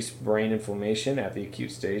decrease brain inflammation at the acute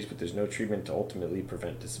stage, but there's no treatment to ultimately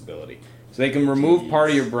prevent disability. So they can remove part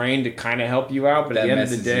of your brain to kind of help you out, but at the end of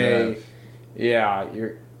the day,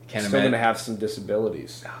 you're still going to have some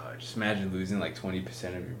disabilities. Just imagine losing like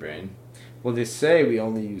 20% of your brain. Well, they say we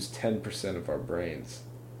only use 10% of our brains.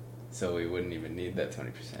 So we wouldn't even need that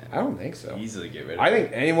 20%. I don't think so. Easily get rid of it. I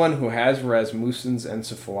think anyone who has Rasmussen's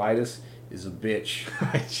encephalitis is a bitch.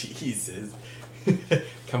 Jesus.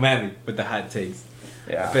 Come at me with the hot takes.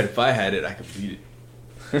 Yeah. I bet if I had it, I could beat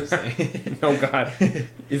it. Oh, God.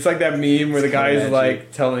 It's like that meme where the guy is,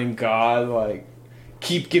 like, telling God, like,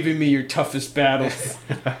 keep giving me your toughest battles.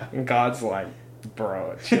 And God's like,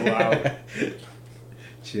 bro, chill out.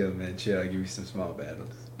 Chill, man, chill. I'll give you some small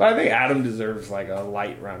battles. But I think Adam deserves, like, a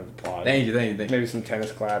light round of applause. Thank you. Maybe some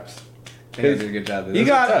tennis claps. I think I did a good job.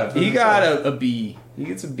 He got a B. He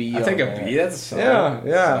gets a B. I think a B. That's solid.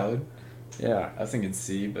 Yeah. Solid. Yeah. I was thinking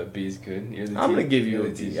C, but B is good. I'm gonna give you a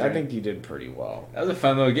D. I think you did pretty well. That was a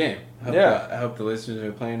fun little game. I hope the listeners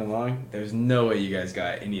are playing along. There's no way you guys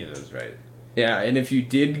got any of those right. Yeah, and if you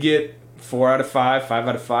did get 4 out of 5, 5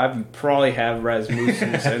 out of 5, you probably have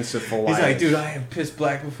Rasmussen's encephalitis. He's like, dude, I have pissed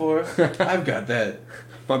black before. I've got that.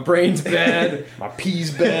 My brain's bad. My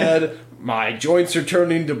pee's bad. My joints are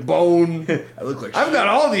turning to bone. I look like I've got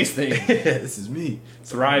all these things. This is me.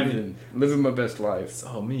 Thriving. Living my best life. It's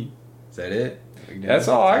all me. Is that it? That's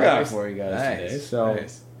all I got for you guys today. So.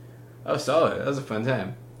 Nice. Oh, solid. That was a fun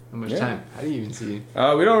time. How much time? How do you even see?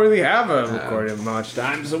 We don't really have a recording much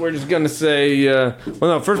time, so we're just going to say...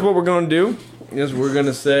 first what we're going to do is we're going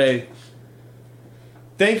to say...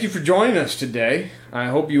 Thank you for joining us today. I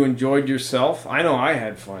hope you enjoyed yourself. I know I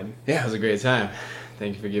had fun. Yeah, it was a great time.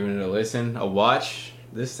 Thank you for giving it a listen, a watch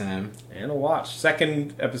this time. And a watch.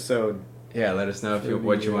 Second episode. Yeah, let us know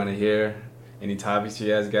what you want to hear. Any topics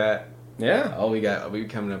you guys got. Yeah. We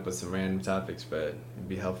coming up with some random topics, but it'd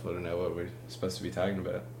be helpful to know what we're supposed to be talking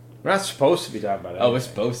about. We're not supposed to be talking about it. Oh, we're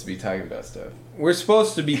supposed to be talking about stuff. We're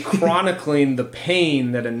supposed to be chronicling the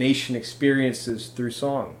pain that a nation experiences through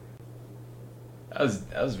song. That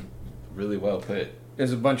was really well put.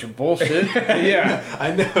 There's a bunch of bullshit. Yeah.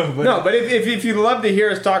 I know. But if you'd love to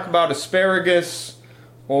hear us talk about asparagus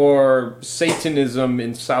or Satanism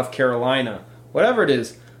in South Carolina, whatever it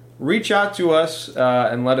is, reach out to us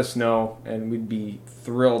and let us know, and we'd be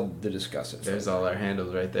thrilled to discuss it. There's all our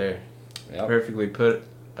handles right there. Yep. Perfectly put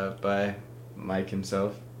up by Mike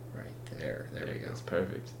himself. Right there. There we go. It's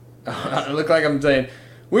perfect. I look like I'm saying,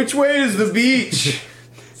 which way is the beach?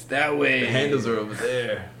 It's that way. The handles are over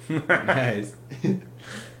there. Nice.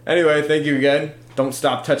 Anyway, thank you again. Don't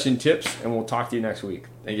stop touching tips, and we'll talk to you next week.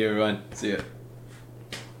 Thank you, everyone. See ya.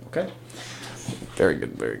 Okay. Very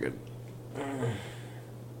good, very good.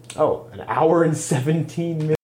 Oh, an hour and 17 minutes.